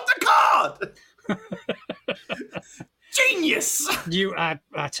you've got the card. Genius. I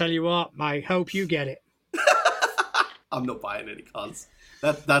tell you what, I hope you get it. I'm not buying any cards.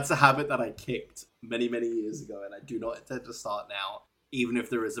 That's a habit that I kicked many, many years ago, and I do not intend to start now, even if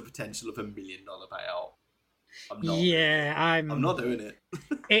there is a potential of $1 million payout. I'm not. Yeah, I'm not doing it.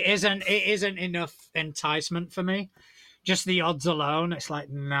 It isn't enough enticement for me. Just the odds alone, it's like,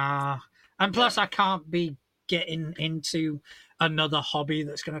 nah. And plus, I can't be getting into another hobby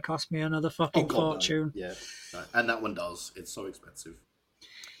that's going to cost me another fucking fortune. No. Yeah, no. And that one does. It's so expensive.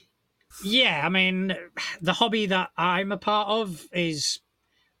 Yeah, I mean, the hobby that I'm a part of is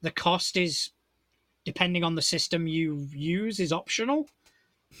the cost is, depending on the system you use, is optional.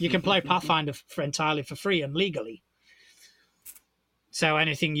 You can play Pathfinder entirely for free and legally. So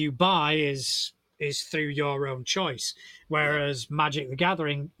anything you buy is through your own choice. Whereas Magic the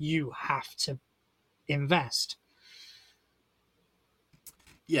Gathering, you have to invest.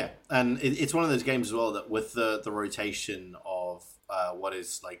 Yeah, and it's one of those games as well that with the rotation of what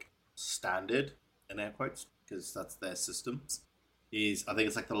is like standard in air quotes, because that's their systems, is I think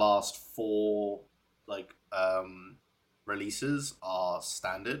it's like the last 4 like releases are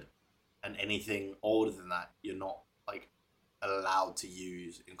standard, and anything older than that you're not like allowed to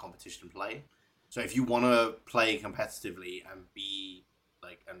use in competition play. So if you want to play competitively and be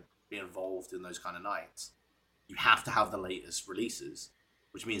involved in those kind of nights, you have to have the latest releases,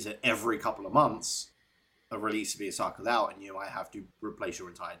 which means that every couple of months a release is being cycled out, and you might have to replace your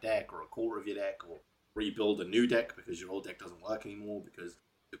entire deck or a quarter of your deck, or rebuild a new deck because your old deck doesn't work anymore because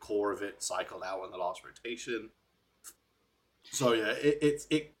the core of it cycled out in the last rotation. So yeah,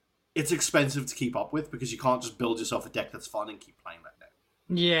 it's expensive to keep up with because you can't just build yourself a deck that's fun and keep playing that deck.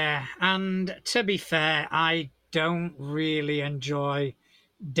 Yeah, and to be fair, I don't really enjoy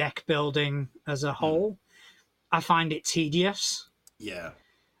deck building as a whole. I find it tedious. Yeah.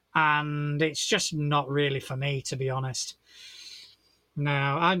 And it's just not really for me, to be honest.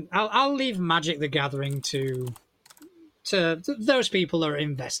 No, I'll leave Magic the Gathering to those people that are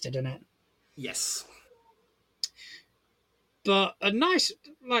invested in it. Yes. But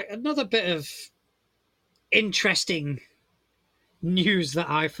another bit of interesting news that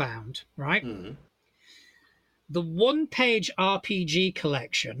I found, right? Mm-hmm. The one-page RPG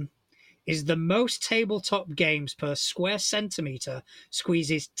collection is the most tabletop games per square centimetre,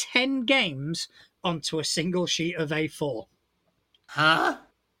 squeezes 10 games onto a single sheet of A4. Huh?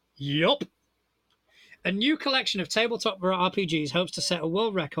 Yup. A new collection of tabletop RPGs hopes to set a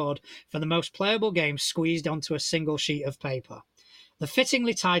world record for the most playable games squeezed onto a single sheet of paper. The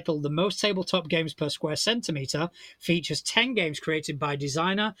fittingly titled The Most Tabletop Games Per Square Centimetre features 10 games created by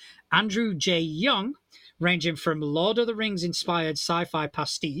designer Andrew J. Young, ranging from Lord of the Rings-inspired sci-fi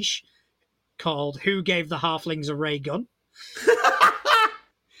pastiche called Who Gave the Halflings a Ray Gun?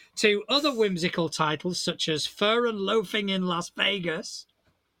 to other whimsical titles such as Fur and Loafing in Las Vegas.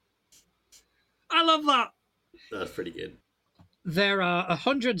 I love that. That's pretty good. There are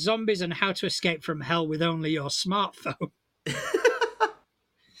 100 zombies and how to escape from hell with only your smartphone.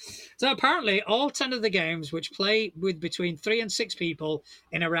 So apparently all 10 of the games, which play with between 3 and 6 people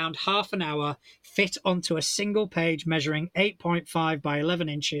in around half an hour, fit onto a single page measuring 8.5 by 11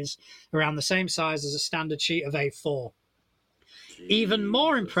 inches, around the same size as a standard sheet of A4. Jesus. Even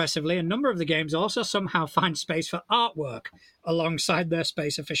more impressively, a number of the games also somehow find space for artwork alongside their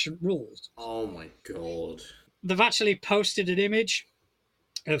space-efficient rules. Oh my god. They've actually posted an image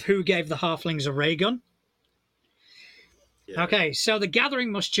of Who Gave the Halflings a Ray Gun. Yeah. Okay, so the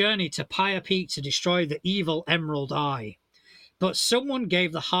gathering must journey to Pyre Peak to destroy the evil Emerald Eye. But someone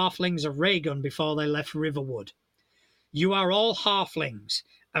gave the halflings a ray gun before they left Riverwood. You are all halflings,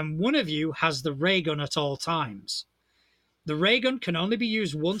 and one of you has the ray gun at all times. The ray gun can only be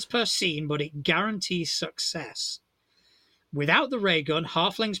used once per scene, but it guarantees success. Without the ray gun,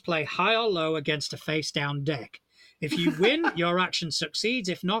 halflings play high or low against a face-down deck. If you win, your action succeeds.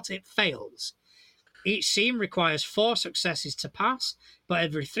 If not, it fails. Each scene requires 4 successes to pass, but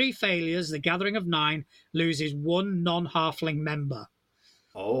every 3 failures, the Gathering of 9 loses 1 non-halfling member.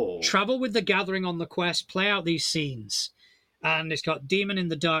 Oh. Travel with the Gathering on the quest, play out these scenes. And it's got Demon in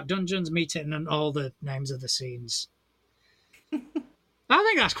the Dark Dungeons, Meet It, and all the names of the scenes. I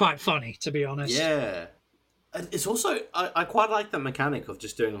think that's quite funny, to be honest. Yeah. It's also, I quite like the mechanic of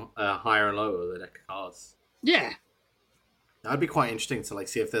just doing higher and lower with the deck of cards. Yeah. That'd be quite interesting to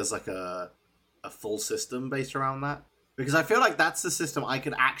see if there's a full system based around that, because I feel like that's the system I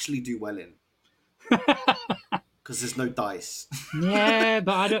could actually do well in, because there's no dice. Yeah,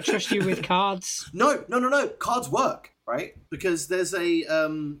 but I don't trust you with cards. No, cards work, right? Because there's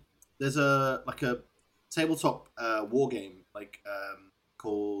a tabletop war game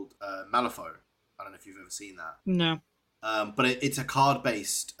called Malifaux. I don't know if you've ever seen that. No. But it's a card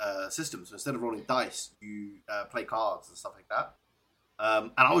based system, so instead of rolling dice, you play cards and stuff like that.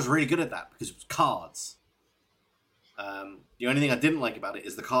 And I was really good at that because it was cards. The only thing I didn't like about it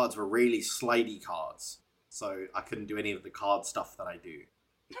is the cards were really slidey cards. So I couldn't do any of the card stuff that I do.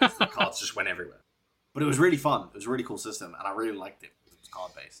 The cards just went everywhere. But it was really fun. It was a really cool system, and I really liked it because it was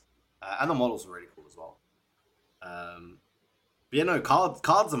card-based. And the models were really cool as well. But yeah, no,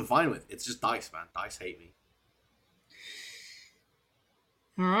 cards I'm fine with. It's just dice, man. Dice hate me.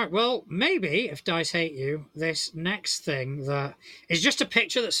 All right, well, maybe if dice hate you, this next thing that is just a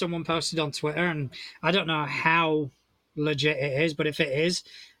picture that someone posted on Twitter, and I don't know how legit it is, but if it is,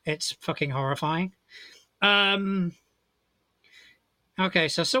 it's fucking horrifying. Okay,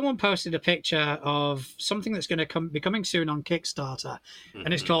 so someone posted a picture of something that's going to be coming soon on Kickstarter,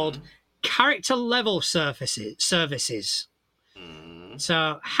 and it's called Character Level Services.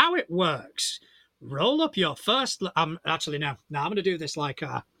 So how it works... Roll up your first... actually, no. I'm going to do this I'm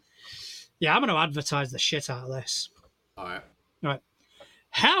going to advertise the shit out of this. All right. Right.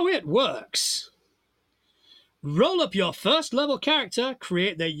 How it works. Roll up your first level character,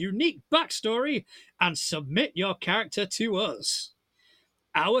 create their unique backstory, and submit your character to us.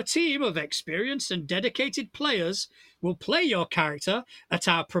 Our team of experienced and dedicated players will play your character at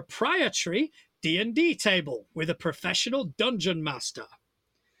our proprietary D&D table with a professional dungeon master.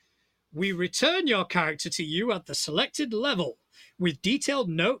 We return your character to you at the selected level with detailed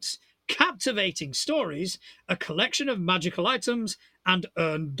notes, captivating stories, a collection of magical items, and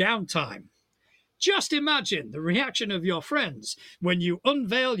earned downtime. Just imagine the reaction of your friends when you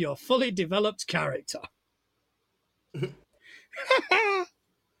unveil your fully developed character.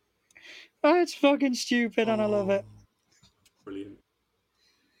 Oh, it's fucking stupid and I love it. Brilliant.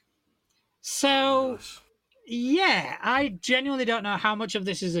 So, yeah, I genuinely don't know how much of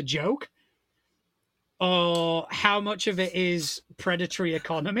this is a joke or how much of it is predatory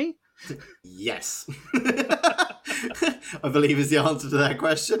economy. Yes. I believe is the answer to that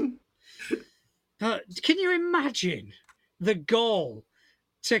question. Can you imagine the goal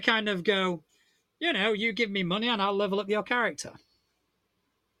to kind of go, you know, you give me money and I'll level up your character?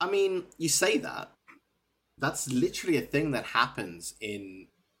 I mean, you say that. That's literally a thing that happens in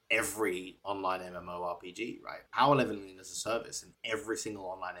every online MMORPG, right? Power leveling is a service in every single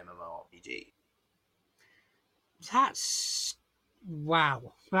online MMORPG. That's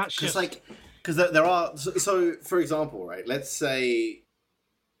wow. That's just because there are so for example, right? Let's say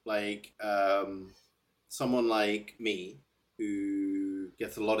like someone like me who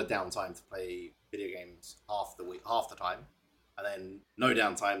gets a lot of downtime to play video games half the time, and then no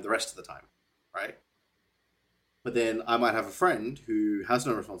downtime the rest of the time, right? But then I might have a friend who has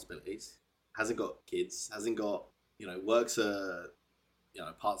no responsibilities, hasn't got kids, hasn't got, works a,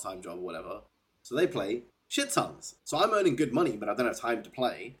 part-time job or whatever. So they play shit tons. So I'm earning good money, but I don't have time to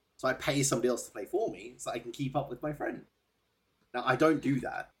play. So I pay somebody else to play for me so I can keep up with my friend. Now, I don't do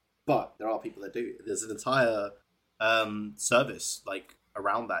that, but there are people that do. There's an entire service like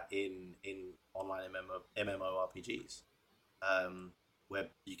around that in online MMORPGs where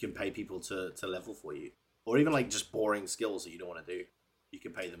you can pay people to level for you. Or even like just boring skills that you don't want to do. You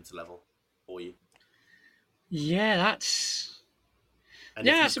can pay them to level for you. Yeah, that's... And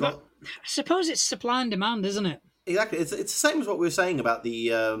yeah, I suppose it's supply and demand, isn't it? Exactly. It's the same as what we were saying about the,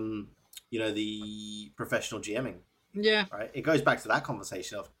 the professional GMing. Yeah. Right? It goes back to that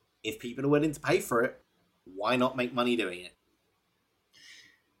conversation of, if people are willing to pay for it, why not make money doing it?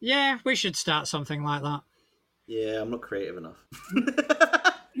 Yeah, we should start something like that. Yeah, I'm not creative enough.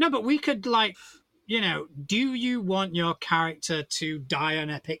 No, but we could, like... do you want your character to die an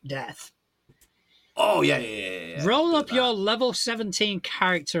epic death? Oh, yeah. Roll up your level 17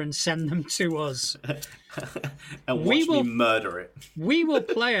 character and send them to us. And watch me murder it. We will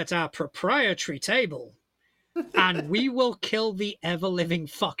play at our proprietary table, and we will kill the ever-living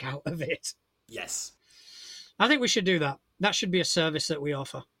fuck out of it. Yes. I think we should do that. That should be a service that we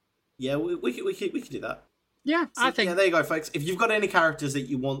offer. Yeah, we could do that. Yeah, so, I think... Yeah, there you go, folks. If you've got any characters that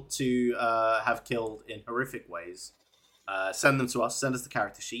you want to have killed in horrific ways, send them to us. Send us the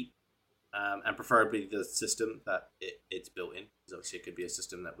character sheet, and preferably the system that it's built in, because obviously it could be a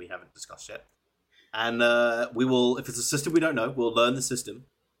system that we haven't discussed yet. And we will, if it's a system we don't know, we'll learn the system.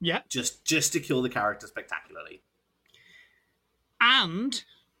 Yeah. Just to kill the character spectacularly. And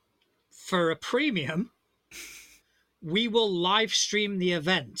for a premium, we will live stream the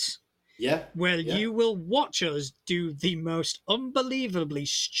event. Yeah. Where you will watch us do the most unbelievably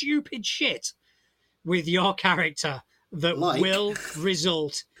stupid shit with your character that will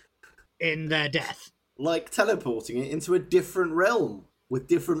result in their death. Like teleporting it into a different realm with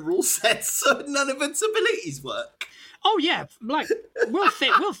different rule sets so none of its abilities work. Oh, yeah. Like, we'll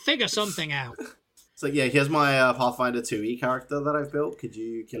figure something out. So, yeah, here's my Pathfinder 2e character that I've built. Could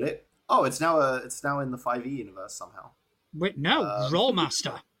you kill it? Oh, it's now in the 5e universe somehow. Wait, no.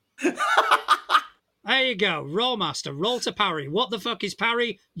 Rollmaster. There you go. Rollmaster. Roll to parry. What the fuck is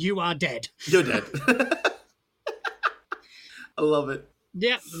parry? You are dead. You're dead. I love it.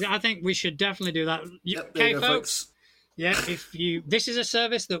 Yeah, I think we should definitely do that. Okay, folks. Yeah, this is a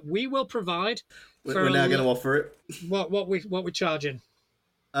service that we will provide. We're now going to offer it. What we're charging?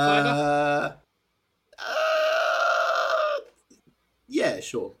 Yeah,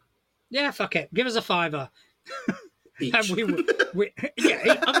 sure. Yeah, fuck it. Give us a $5. Each.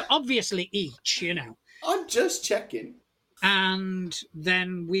 And obviously each, I'm just checking. And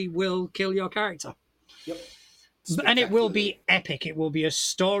then we will kill your character. Yep. And it will be epic. It will be a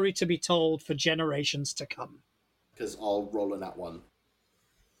story to be told for generations to come. Because I'll roll in that one.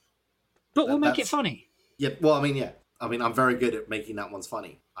 But we'll make it funny. Yeah, well, I mean, I'm very good at making that ones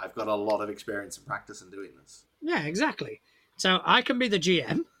funny. I've got a lot of experience and practice in doing this. Yeah, exactly. So I can be the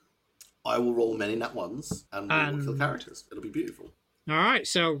GM. I will roll many nat ones, and we will kill characters. It'll be beautiful. All right,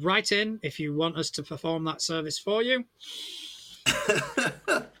 so write in if you want us to perform that service for you.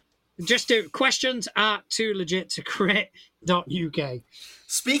 Just do questions at toolegit2crit.uk.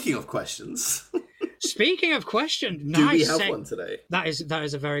 Speaking of questions. Speaking of questions, do we have one today? That is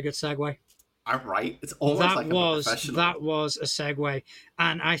a very good segue. I'm right. It's almost like I'm a professional. That was a segue.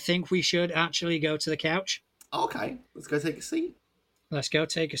 And I think we should actually go to the couch. Okay, let's go take a seat. Let's go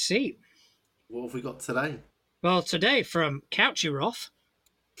take a seat. What have we got today? Well, today from Couchyroth.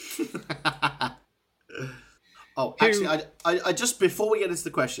 Actually, I just, before we get into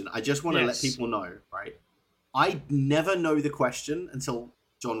the question, I just want to let people know, right? I never know the question until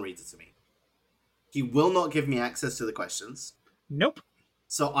John reads it to me. He will not give me access to the questions. Nope.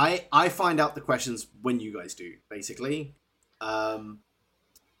 So I find out the questions when you guys do, basically. I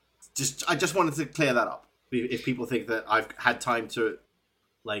just wanted to clear that up. If people think that I've had time to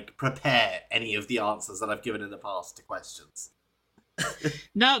prepare any of the answers that I've given in the past to questions.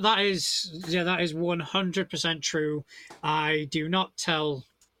 No, that is 100% true. I do not tell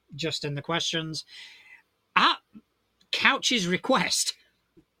Justin the questions. At Couch's request,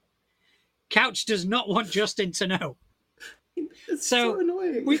 Couch does not want Justin to know. It's so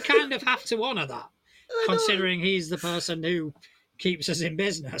annoying. We kind of have to honour that, considering he's the person who keeps us in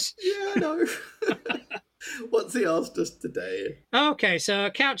business. Yeah, I know. What's he asked us today? Okay,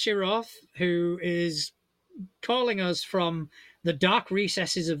 so Couchyroth, who is calling us from the dark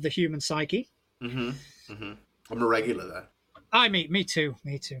recesses of the human psyche. I'm a regular there. Me too.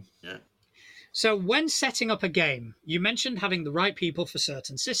 Yeah. So when setting up a game, you mentioned having the right people for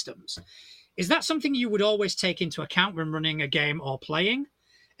certain systems. Is that something you would always take into account when running a game or playing?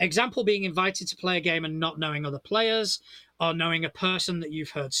 Example being invited to play a game and not knowing other players, or knowing a person that you've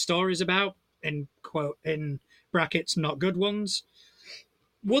heard stories about, in brackets, not good ones.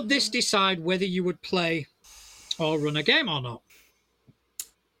 Would this decide whether you would play or run a game or not?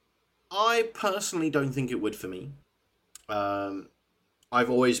 I personally don't think it would for me. I've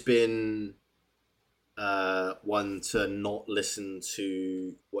always been one to not listen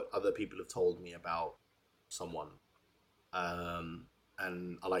to what other people have told me about someone.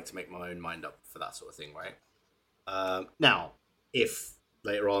 And I like to make my own mind up for that sort of thing, right? Now, if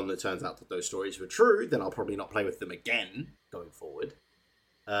later on it turns out that those stories were true, then I'll probably not play with them again going forward.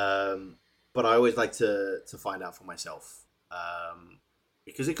 But I always like to find out for myself.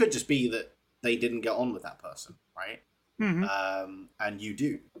 Because it could just be that they didn't get on with that person, right? Mm-hmm. And you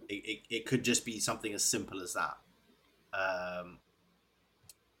do. It could just be something as simple as that.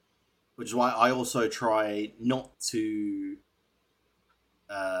 Which is why I also try not to...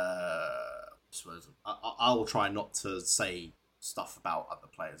 I will try not to say stuff about other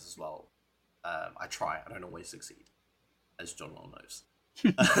players as well. I try. I don't always succeed, as John well knows.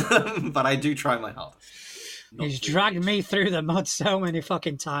 But I do try my hardest. He's dragged me through the mud so many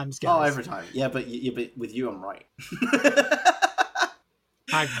fucking times, guys. Oh, every time. Yeah, but with you, I'm right.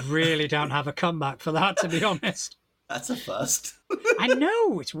 I really don't have a comeback for that, to be honest. That's a first. I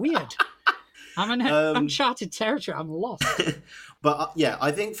know, it's weird. I'm in uncharted territory. I'm lost. But yeah,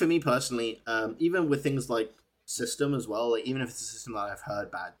 I think for me personally, even with things like system as well, even if it's a system that I've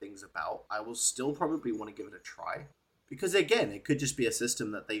heard bad things about, I will still probably want to give it a try. Because again, it could just be a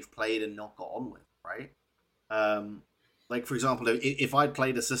system that they've played and not got on with, right? For example, if I'd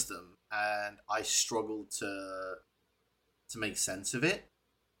played a system and I struggled to make sense of it,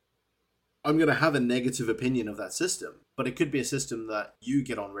 I'm going to have a negative opinion of that system. But it could be a system that you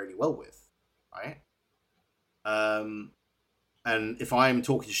get on really well with, right? And if I'm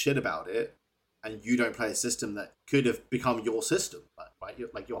talking shit about it, and you don't play a system that could have become your system, right?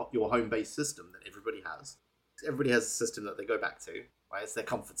 Like your home-based system that everybody has. Everybody has a system that they go back to, right? It's their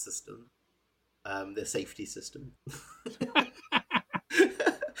comfort system, their safety system.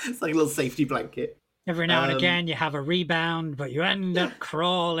 It's like a little safety blanket. Every now and again, you have a rebound, but you end up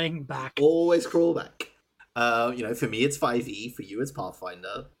crawling back. Always crawl back. For me, it's 5e. For you, it's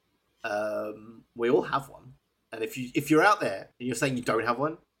Pathfinder. We all have one. And if you're out there and you're saying you don't have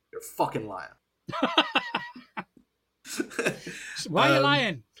one, you're a fucking liar. Why are you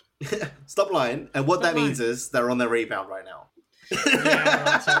lying? Stop lying. And what that means is they're on their rebound right now. Yeah,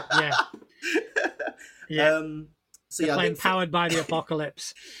 that's it. Yeah. Yeah. So they're playing Powered by the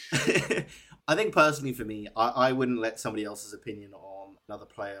Apocalypse. I think personally for me, I wouldn't let somebody else's opinion on another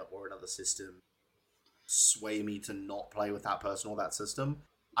player or another system sway me to not play with that person or that system.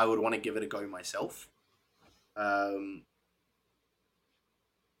 I would want to give it a go myself. But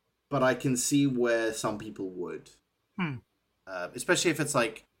I can see where some people would. Hmm. Especially if it's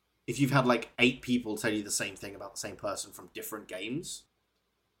like if you've had like 8 people tell you the same thing about the same person from different games,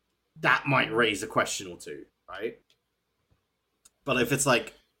 that might raise a question or two, right? But if it's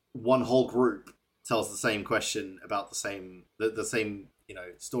like one whole group tells the same question about the same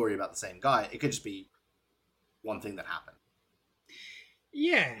story about the same guy, it could just be one thing that happened.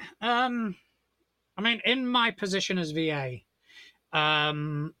 Yeah. I mean, in my position as VA,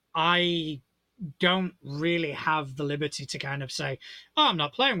 I don't really have the liberty to kind of say, "Oh, I'm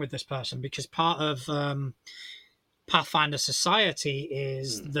not playing with this person," because part of Pathfinder Society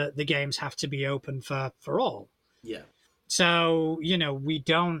is that the games have to be open for all. Yeah. So, we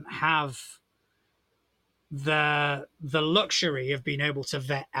don't have the luxury of being able to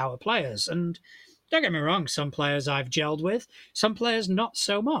vet our players. And don't get me wrong, some players I've gelled with, some players not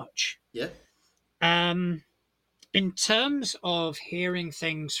so much. Yeah. In terms of hearing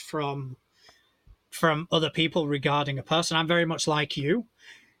things from other people regarding a person, I'm very much like you.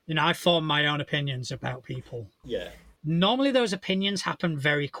 I form my own opinions about people. Yeah. Normally those opinions happen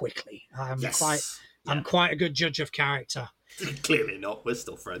very quickly. I'm quite a good judge of character. Clearly not. We're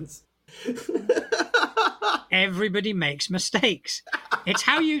still friends. Everybody makes mistakes. It's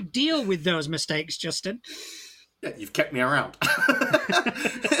how you deal with those mistakes, Justin. Yeah, you've kept me around.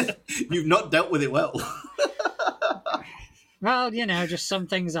 You've not dealt with it well. Well, just some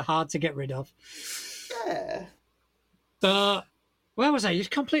things are hard to get rid of. Yeah. But where was I? You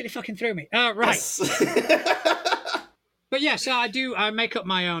completely fucking threw me. Right. Yes. But yes, I make up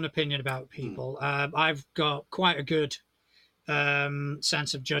my own opinion about people. I've got quite a good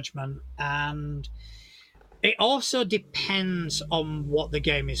sense of judgment, and it also depends on what the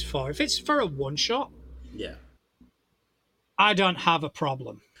game is for. If it's for a one-shot, yeah, I don't have a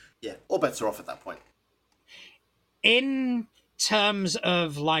problem. Yeah, all bets are off at that point. In terms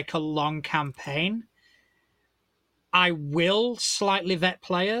of like a long campaign, I will slightly vet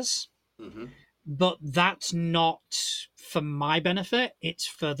players, but that's not for my benefit. It's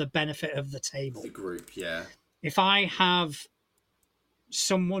for the benefit of the table. The group, yeah. If I have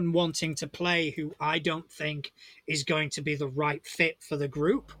someone wanting to play who I don't think is going to be the right fit for the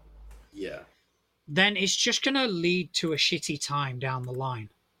group, yeah, then it's just going to lead to a shitty time down the line.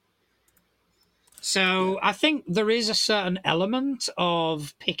 So I think there is a certain element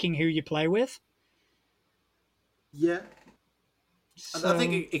of picking who you play with. Yeah. So, I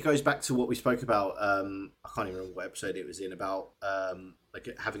think it goes back to what we spoke about. I can't even remember what episode it was in, about like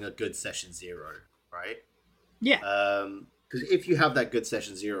having a good session 0, right? Yeah. Because if you have that good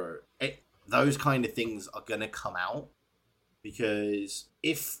session 0, those kind of things are going to come out. Because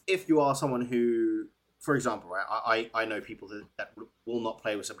if you are someone who, for example, right, I know people that will not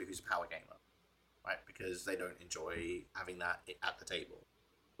play with somebody who's a power gamer, right? Because they don't enjoy having that at the table,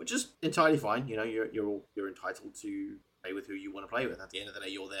 which is entirely fine. You're entitled to play with who you want to play with. At the end of the day,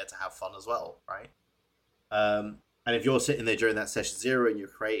 you're there to have fun as well, right? And if you're sitting there during that session 0 and you're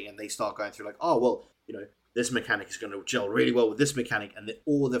creating, and they start going through like, oh well, this mechanic is going to gel really well with this mechanic, and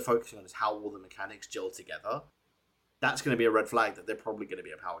all they're focusing on is how all the mechanics gel together, that's going to be a red flag that they're probably going to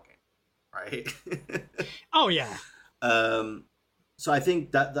be a power game, right? Oh yeah. So I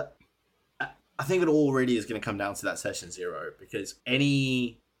think that I think it all really is going to come down to that session 0, because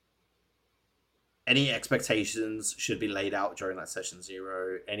any expectations should be laid out during that session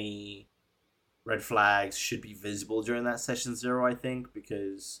 0. Any red flags should be visible during that session 0, I think,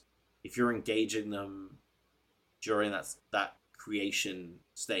 because if you're engaging them during that creation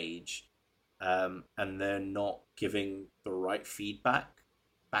stage, and they're not giving the right feedback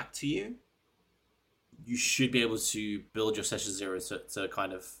back to you, you should be able to build your session 0 to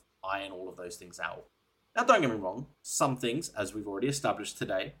kind of iron all of those things out. Now, don't get me wrong, some things, as we've already established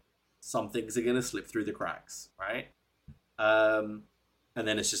today, some things are going to slip through the cracks, right? And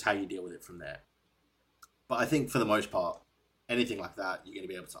then it's just how you deal with it from there. But I think for the most part, anything like that, you're going to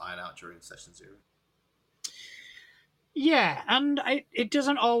be able to iron out during session 0. Yeah, and it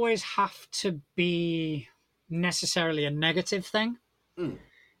doesn't always have to be necessarily a negative thing.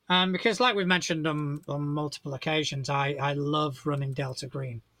 Because like we've mentioned on multiple occasions, I love running Delta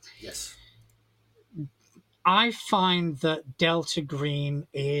Green. Yes. I find that Delta Green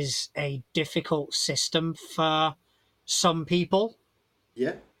is a difficult system for some people.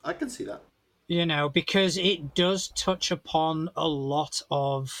 Yeah, I can see that. Because it does touch upon a lot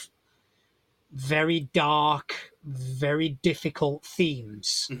of very dark, very difficult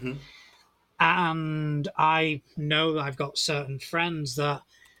themes. And I know I've got certain friends that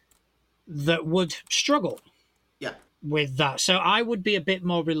would struggle with that. So I would be a bit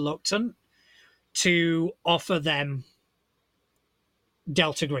more reluctant to offer them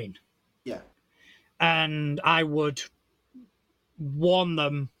Delta Green. Yeah. And I would warn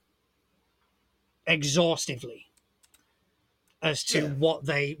them exhaustively as to what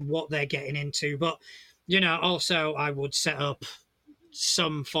they're getting into. But also I would set up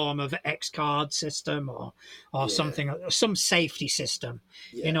some form of X card system or something, some safety system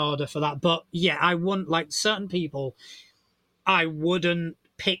in order for that. But yeah, I wouldn't, like certain people, I wouldn't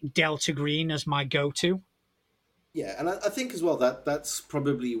pick Delta Green as my go-to. Yeah, and I think as well that's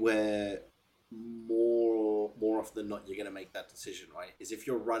probably where more often than not you're going to make that decision, right? Is if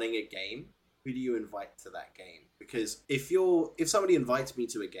you're running a game, who do you invite to that game? Because if somebody invites me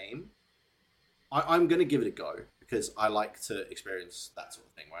to a game, I'm going to give it a go because I like to experience that sort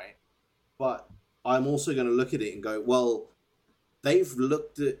of thing, right? But I'm also going to look at it and go, well, they've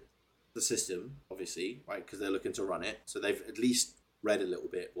looked at the system, obviously, right? Because they're looking to run it. So they've at least read a little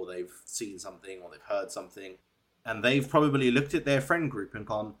bit, or they've seen something, or they've heard something. And they've probably looked at their friend group and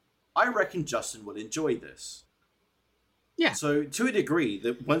gone, I reckon Justin will enjoy this. Yeah. So to a degree,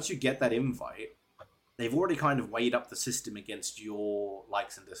 that once you get that invite, they've already kind of weighed up the system against your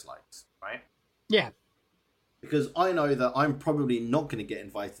likes and dislikes, right? Yeah. Because I know that I'm probably not going to get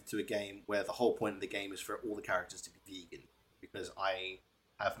invited to a game where the whole point of the game is for all the characters to be vegan. Because I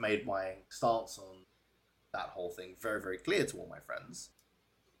have made my stance on that whole thing very, very clear to all my friends.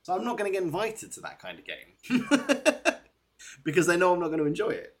 So I'm not going to get invited to that kind of game. Because they know I'm not going to enjoy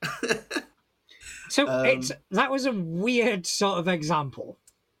it. So that was a weird sort of example.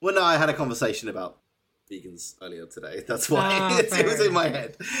 Well, no, I had a conversation about vegans earlier today. That's why it was in my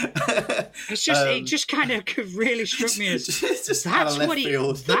head. It's just it just kind of really struck me as just that's what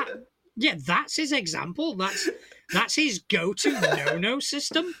that's his example. That's his go-to no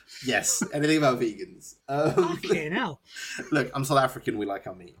system. Yes, anything about vegans. Fucking hell. Look, I'm South African. We like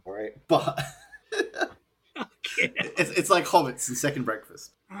our meat, all right? But it's like hobbits and second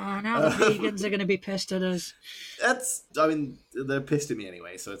breakfast. Oh, now the vegans are going to be pissed at us. They're pissed at me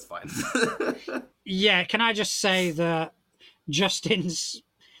anyway, so it's fine. Yeah, can I just say that Justin's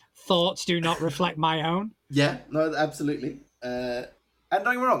thoughts do not reflect my own? Yeah, no, absolutely. And don't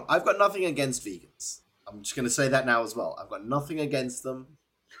get me wrong, I've got nothing against vegans. I'm just going to say that now as well. I've got nothing against them.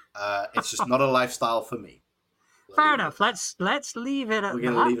 It's just not a lifestyle for me. Fair enough. Let's leave it at that. We're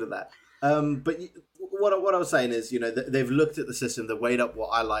going to leave it at that. But what I was saying is, they've looked at the system, they've weighed up what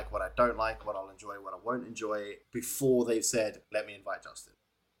I like, what I don't like, what I'll enjoy, what I won't enjoy, before they've said, let me invite Justin,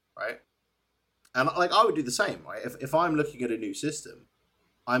 right? And I would do the same, right? If I'm looking at a new system,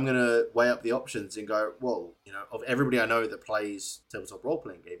 I'm going to weigh up the options and go, well, of everybody I know that plays tabletop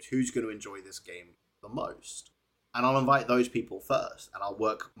role-playing games, who's going to enjoy this game the most? And I'll invite those people first, and I'll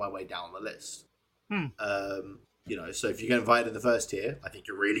work my way down the list. So if you get invited in the first tier, I think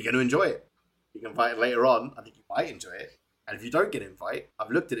you're really going to enjoy it. You get invited later on, I think you might enjoy it. And if you don't get invited,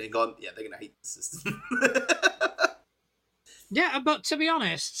 I've looked at it and gone, yeah, they're going to hate the system. Yeah, but to be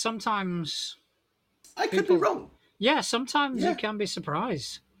honest, sometimes I could be wrong. Yeah, sometimes you can be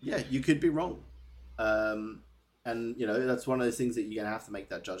surprised. Yeah, you could be wrong. And, that's one of those things that you're going to have to make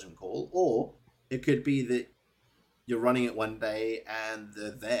that judgment call. Or it could be that you're running it one day and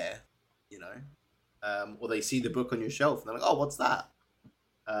they're there, or they see the book on your shelf and they're like, oh, what's that?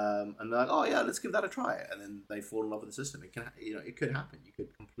 And they're like, oh yeah, let's give that a try. And then they fall in love with the system. It can, it could happen. You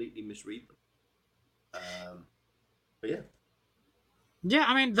could completely misread them. But yeah. Yeah,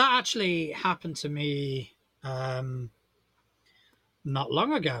 I mean, that actually happened to me not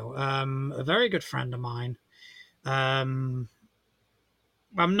long ago. A very good friend of mine. I'm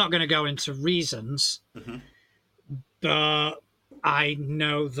not going to go into reasons, but I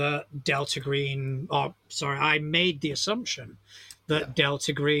know that Delta Green, I made the assumption that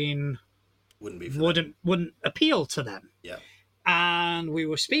Delta Green wouldn't appeal to them. Yeah. And we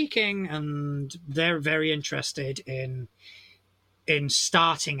were speaking, and they're very interested in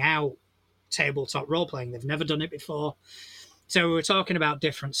starting out tabletop role playing. They've never done it before. So we were talking about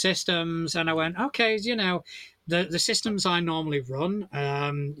different systems, and I went, okay, the systems I normally run,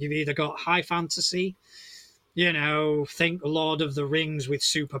 you've either got high fantasy, think Lord of the Rings with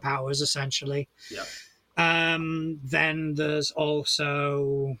superpowers, essentially. Yeah. Then there's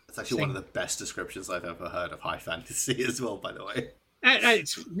also... It's actually one of the best descriptions I've ever heard of high fantasy as well, by the way.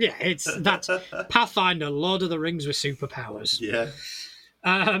 That's Pathfinder, Lord of the Rings with superpowers. Yeah.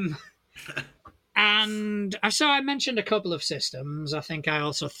 And so I mentioned a couple of systems. I think I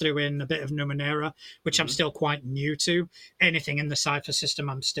also threw in a bit of Numenera, which I'm still quite new to. Anything in the Cypher system,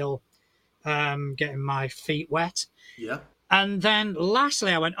 I'm still getting my feet wet. Yeah. And then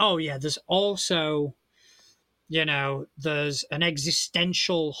lastly, I went, oh yeah, there's also, there's an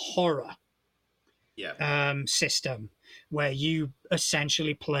existential horror system where you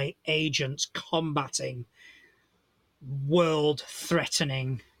essentially play agents combating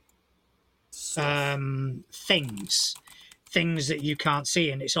world-threatening things that you can't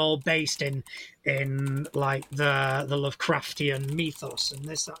see, and it's all based in like the Lovecraftian mythos and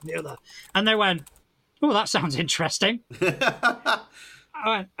this, that, and the other. And they went, "Oh, that sounds interesting." I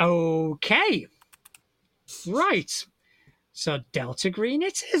went, "Okay, right. So Delta Green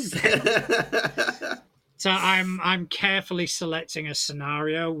it is then." So I'm carefully selecting a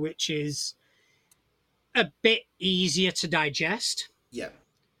scenario which is a bit easier to digest. Yeah.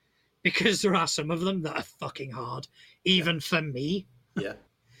 Because there are some of them that are fucking hard, even for me. Yeah.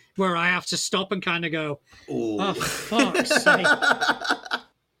 Where I have to stop and kind of go, Ooh. "Oh, fuck's sake."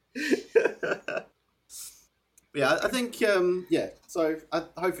 Yeah, I think, so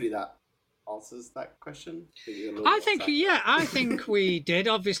hopefully that answers that question. I think we did.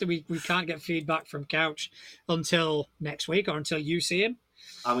 Obviously, we can't get feedback from Couch until next week or until you see him.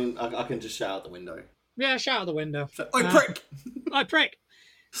 I mean, I can just shout out the window. Yeah, shout out the window. So, Oi, prick! Oi, prick!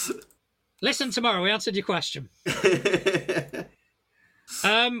 Listen tomorrow. We answered your question.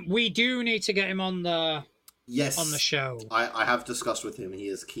 We do need to get him on the show. I have discussed with him. He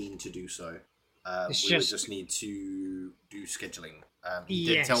is keen to do so. Would just need to do scheduling. He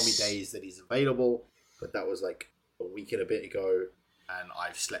did tell me days that he's available, but that was like a week and a bit ago, and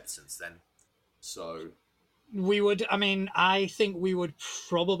I've slept since then. So I think we would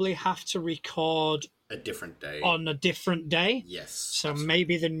probably have to record a different day. On a different day. Yes. So absolutely.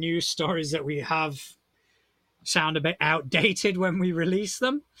 Maybe the news stories that we have sound a bit outdated when we release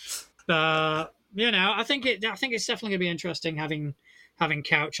them. But I think it's definitely going to be interesting having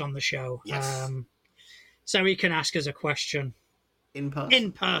Couch on the show. Yes. So he can ask us a question in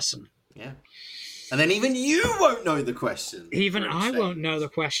person. Yeah. And then even you won't know the question. Even I won't know the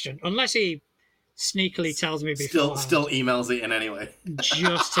question unless he sneakily tells me before. Still emails it in anyway.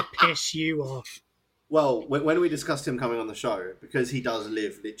 Just to piss you off. Well, when we discussed him coming on the show, because he does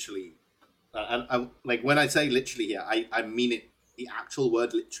live literally, and like when I say literally here, I mean it, the actual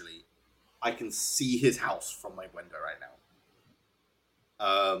word literally. I can see his house from my window right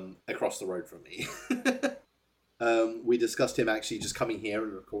now, across the road from me. We discussed him actually just coming here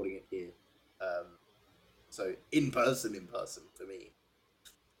and recording it here. So in person for me,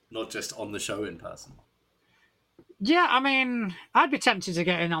 not just on the show in person. Yeah, I mean, I'd be tempted to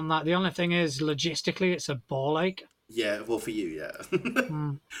get in on that. The only thing is, logistically, it's a ball ache. Yeah, well, for you, yeah.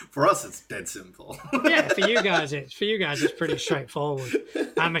 For us, it's dead simple. Yeah, for you guys, it's pretty straightforward.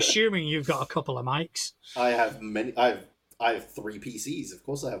 I'm assuming you've got a couple of mics. I have many. I have 3 PCs. Of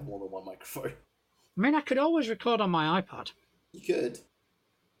course, I have more than one microphone. I mean, I could always record on my iPad. You could.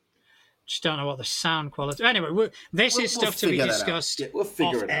 Just don't know what the sound quality. Anyway, this is stuff to be discussed. Yeah, we'll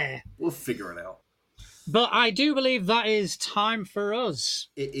figure it air. out. We'll figure it out. But I do believe that is time for us.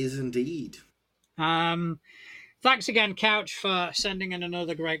 It is indeed. Thanks again, Couch, for sending in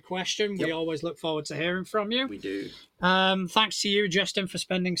another great question. Yep. We always look forward to hearing from you. We do. Thanks to you, Justin, for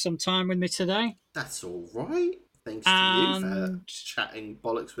spending some time with me today. That's all right. Thanks to you for chatting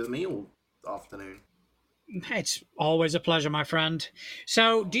bollocks with me all afternoon. It's always a pleasure, my friend.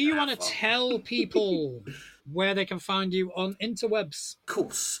 So, do you want to tell people where they can find you on interwebs? Of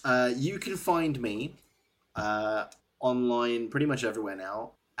course. You can find me online pretty much everywhere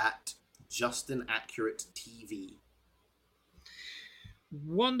now at Justin Accurate TV.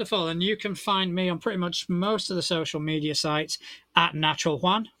 Wonderful. And you can find me on pretty much most of the social media sites at Natural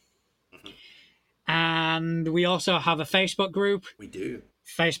Juan. Mm-hmm. And we also have a Facebook group. We do.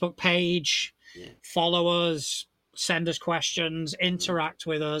 Facebook page. Yeah. Follow us, send us questions, interact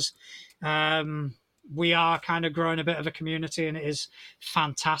with us. We are kind of growing a bit of a community, and it is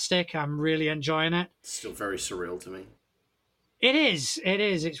fantastic. I'm really enjoying it. It's still very surreal to me. It is.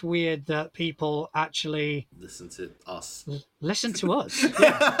 It's weird that people actually listen to us. Listen to us.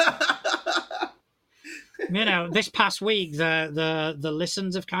 Yeah. This past week, the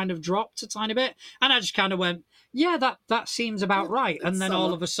listens have kind of dropped a tiny bit, and I just kind of went, yeah, that seems about right. And then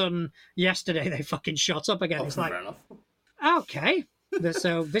all of a sudden, yesterday, they fucking shot up again. It's like, okay,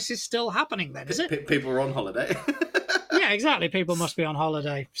 so this is still happening then, is it? People are on holiday. Yeah, exactly. People must be on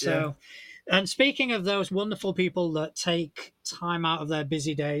holiday. So, yeah. And speaking of those wonderful people that take time out of their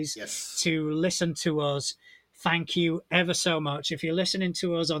busy days to listen to us, thank you ever so much. If you're listening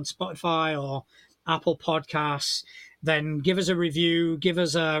to us on Spotify or Apple Podcasts, then give us a review, give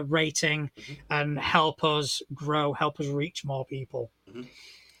us a rating, and help us grow, help us reach more people.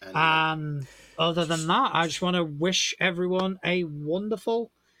 Mm-hmm. And other than that, I just want to wish everyone a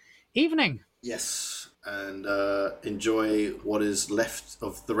wonderful evening. Yes, and enjoy what is left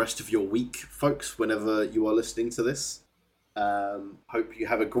of the rest of your week, folks, whenever you are listening to this. Hope you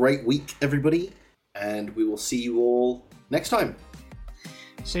have a great week, everybody, and we will see you all next time.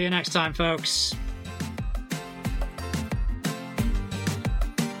 See you next time, folks.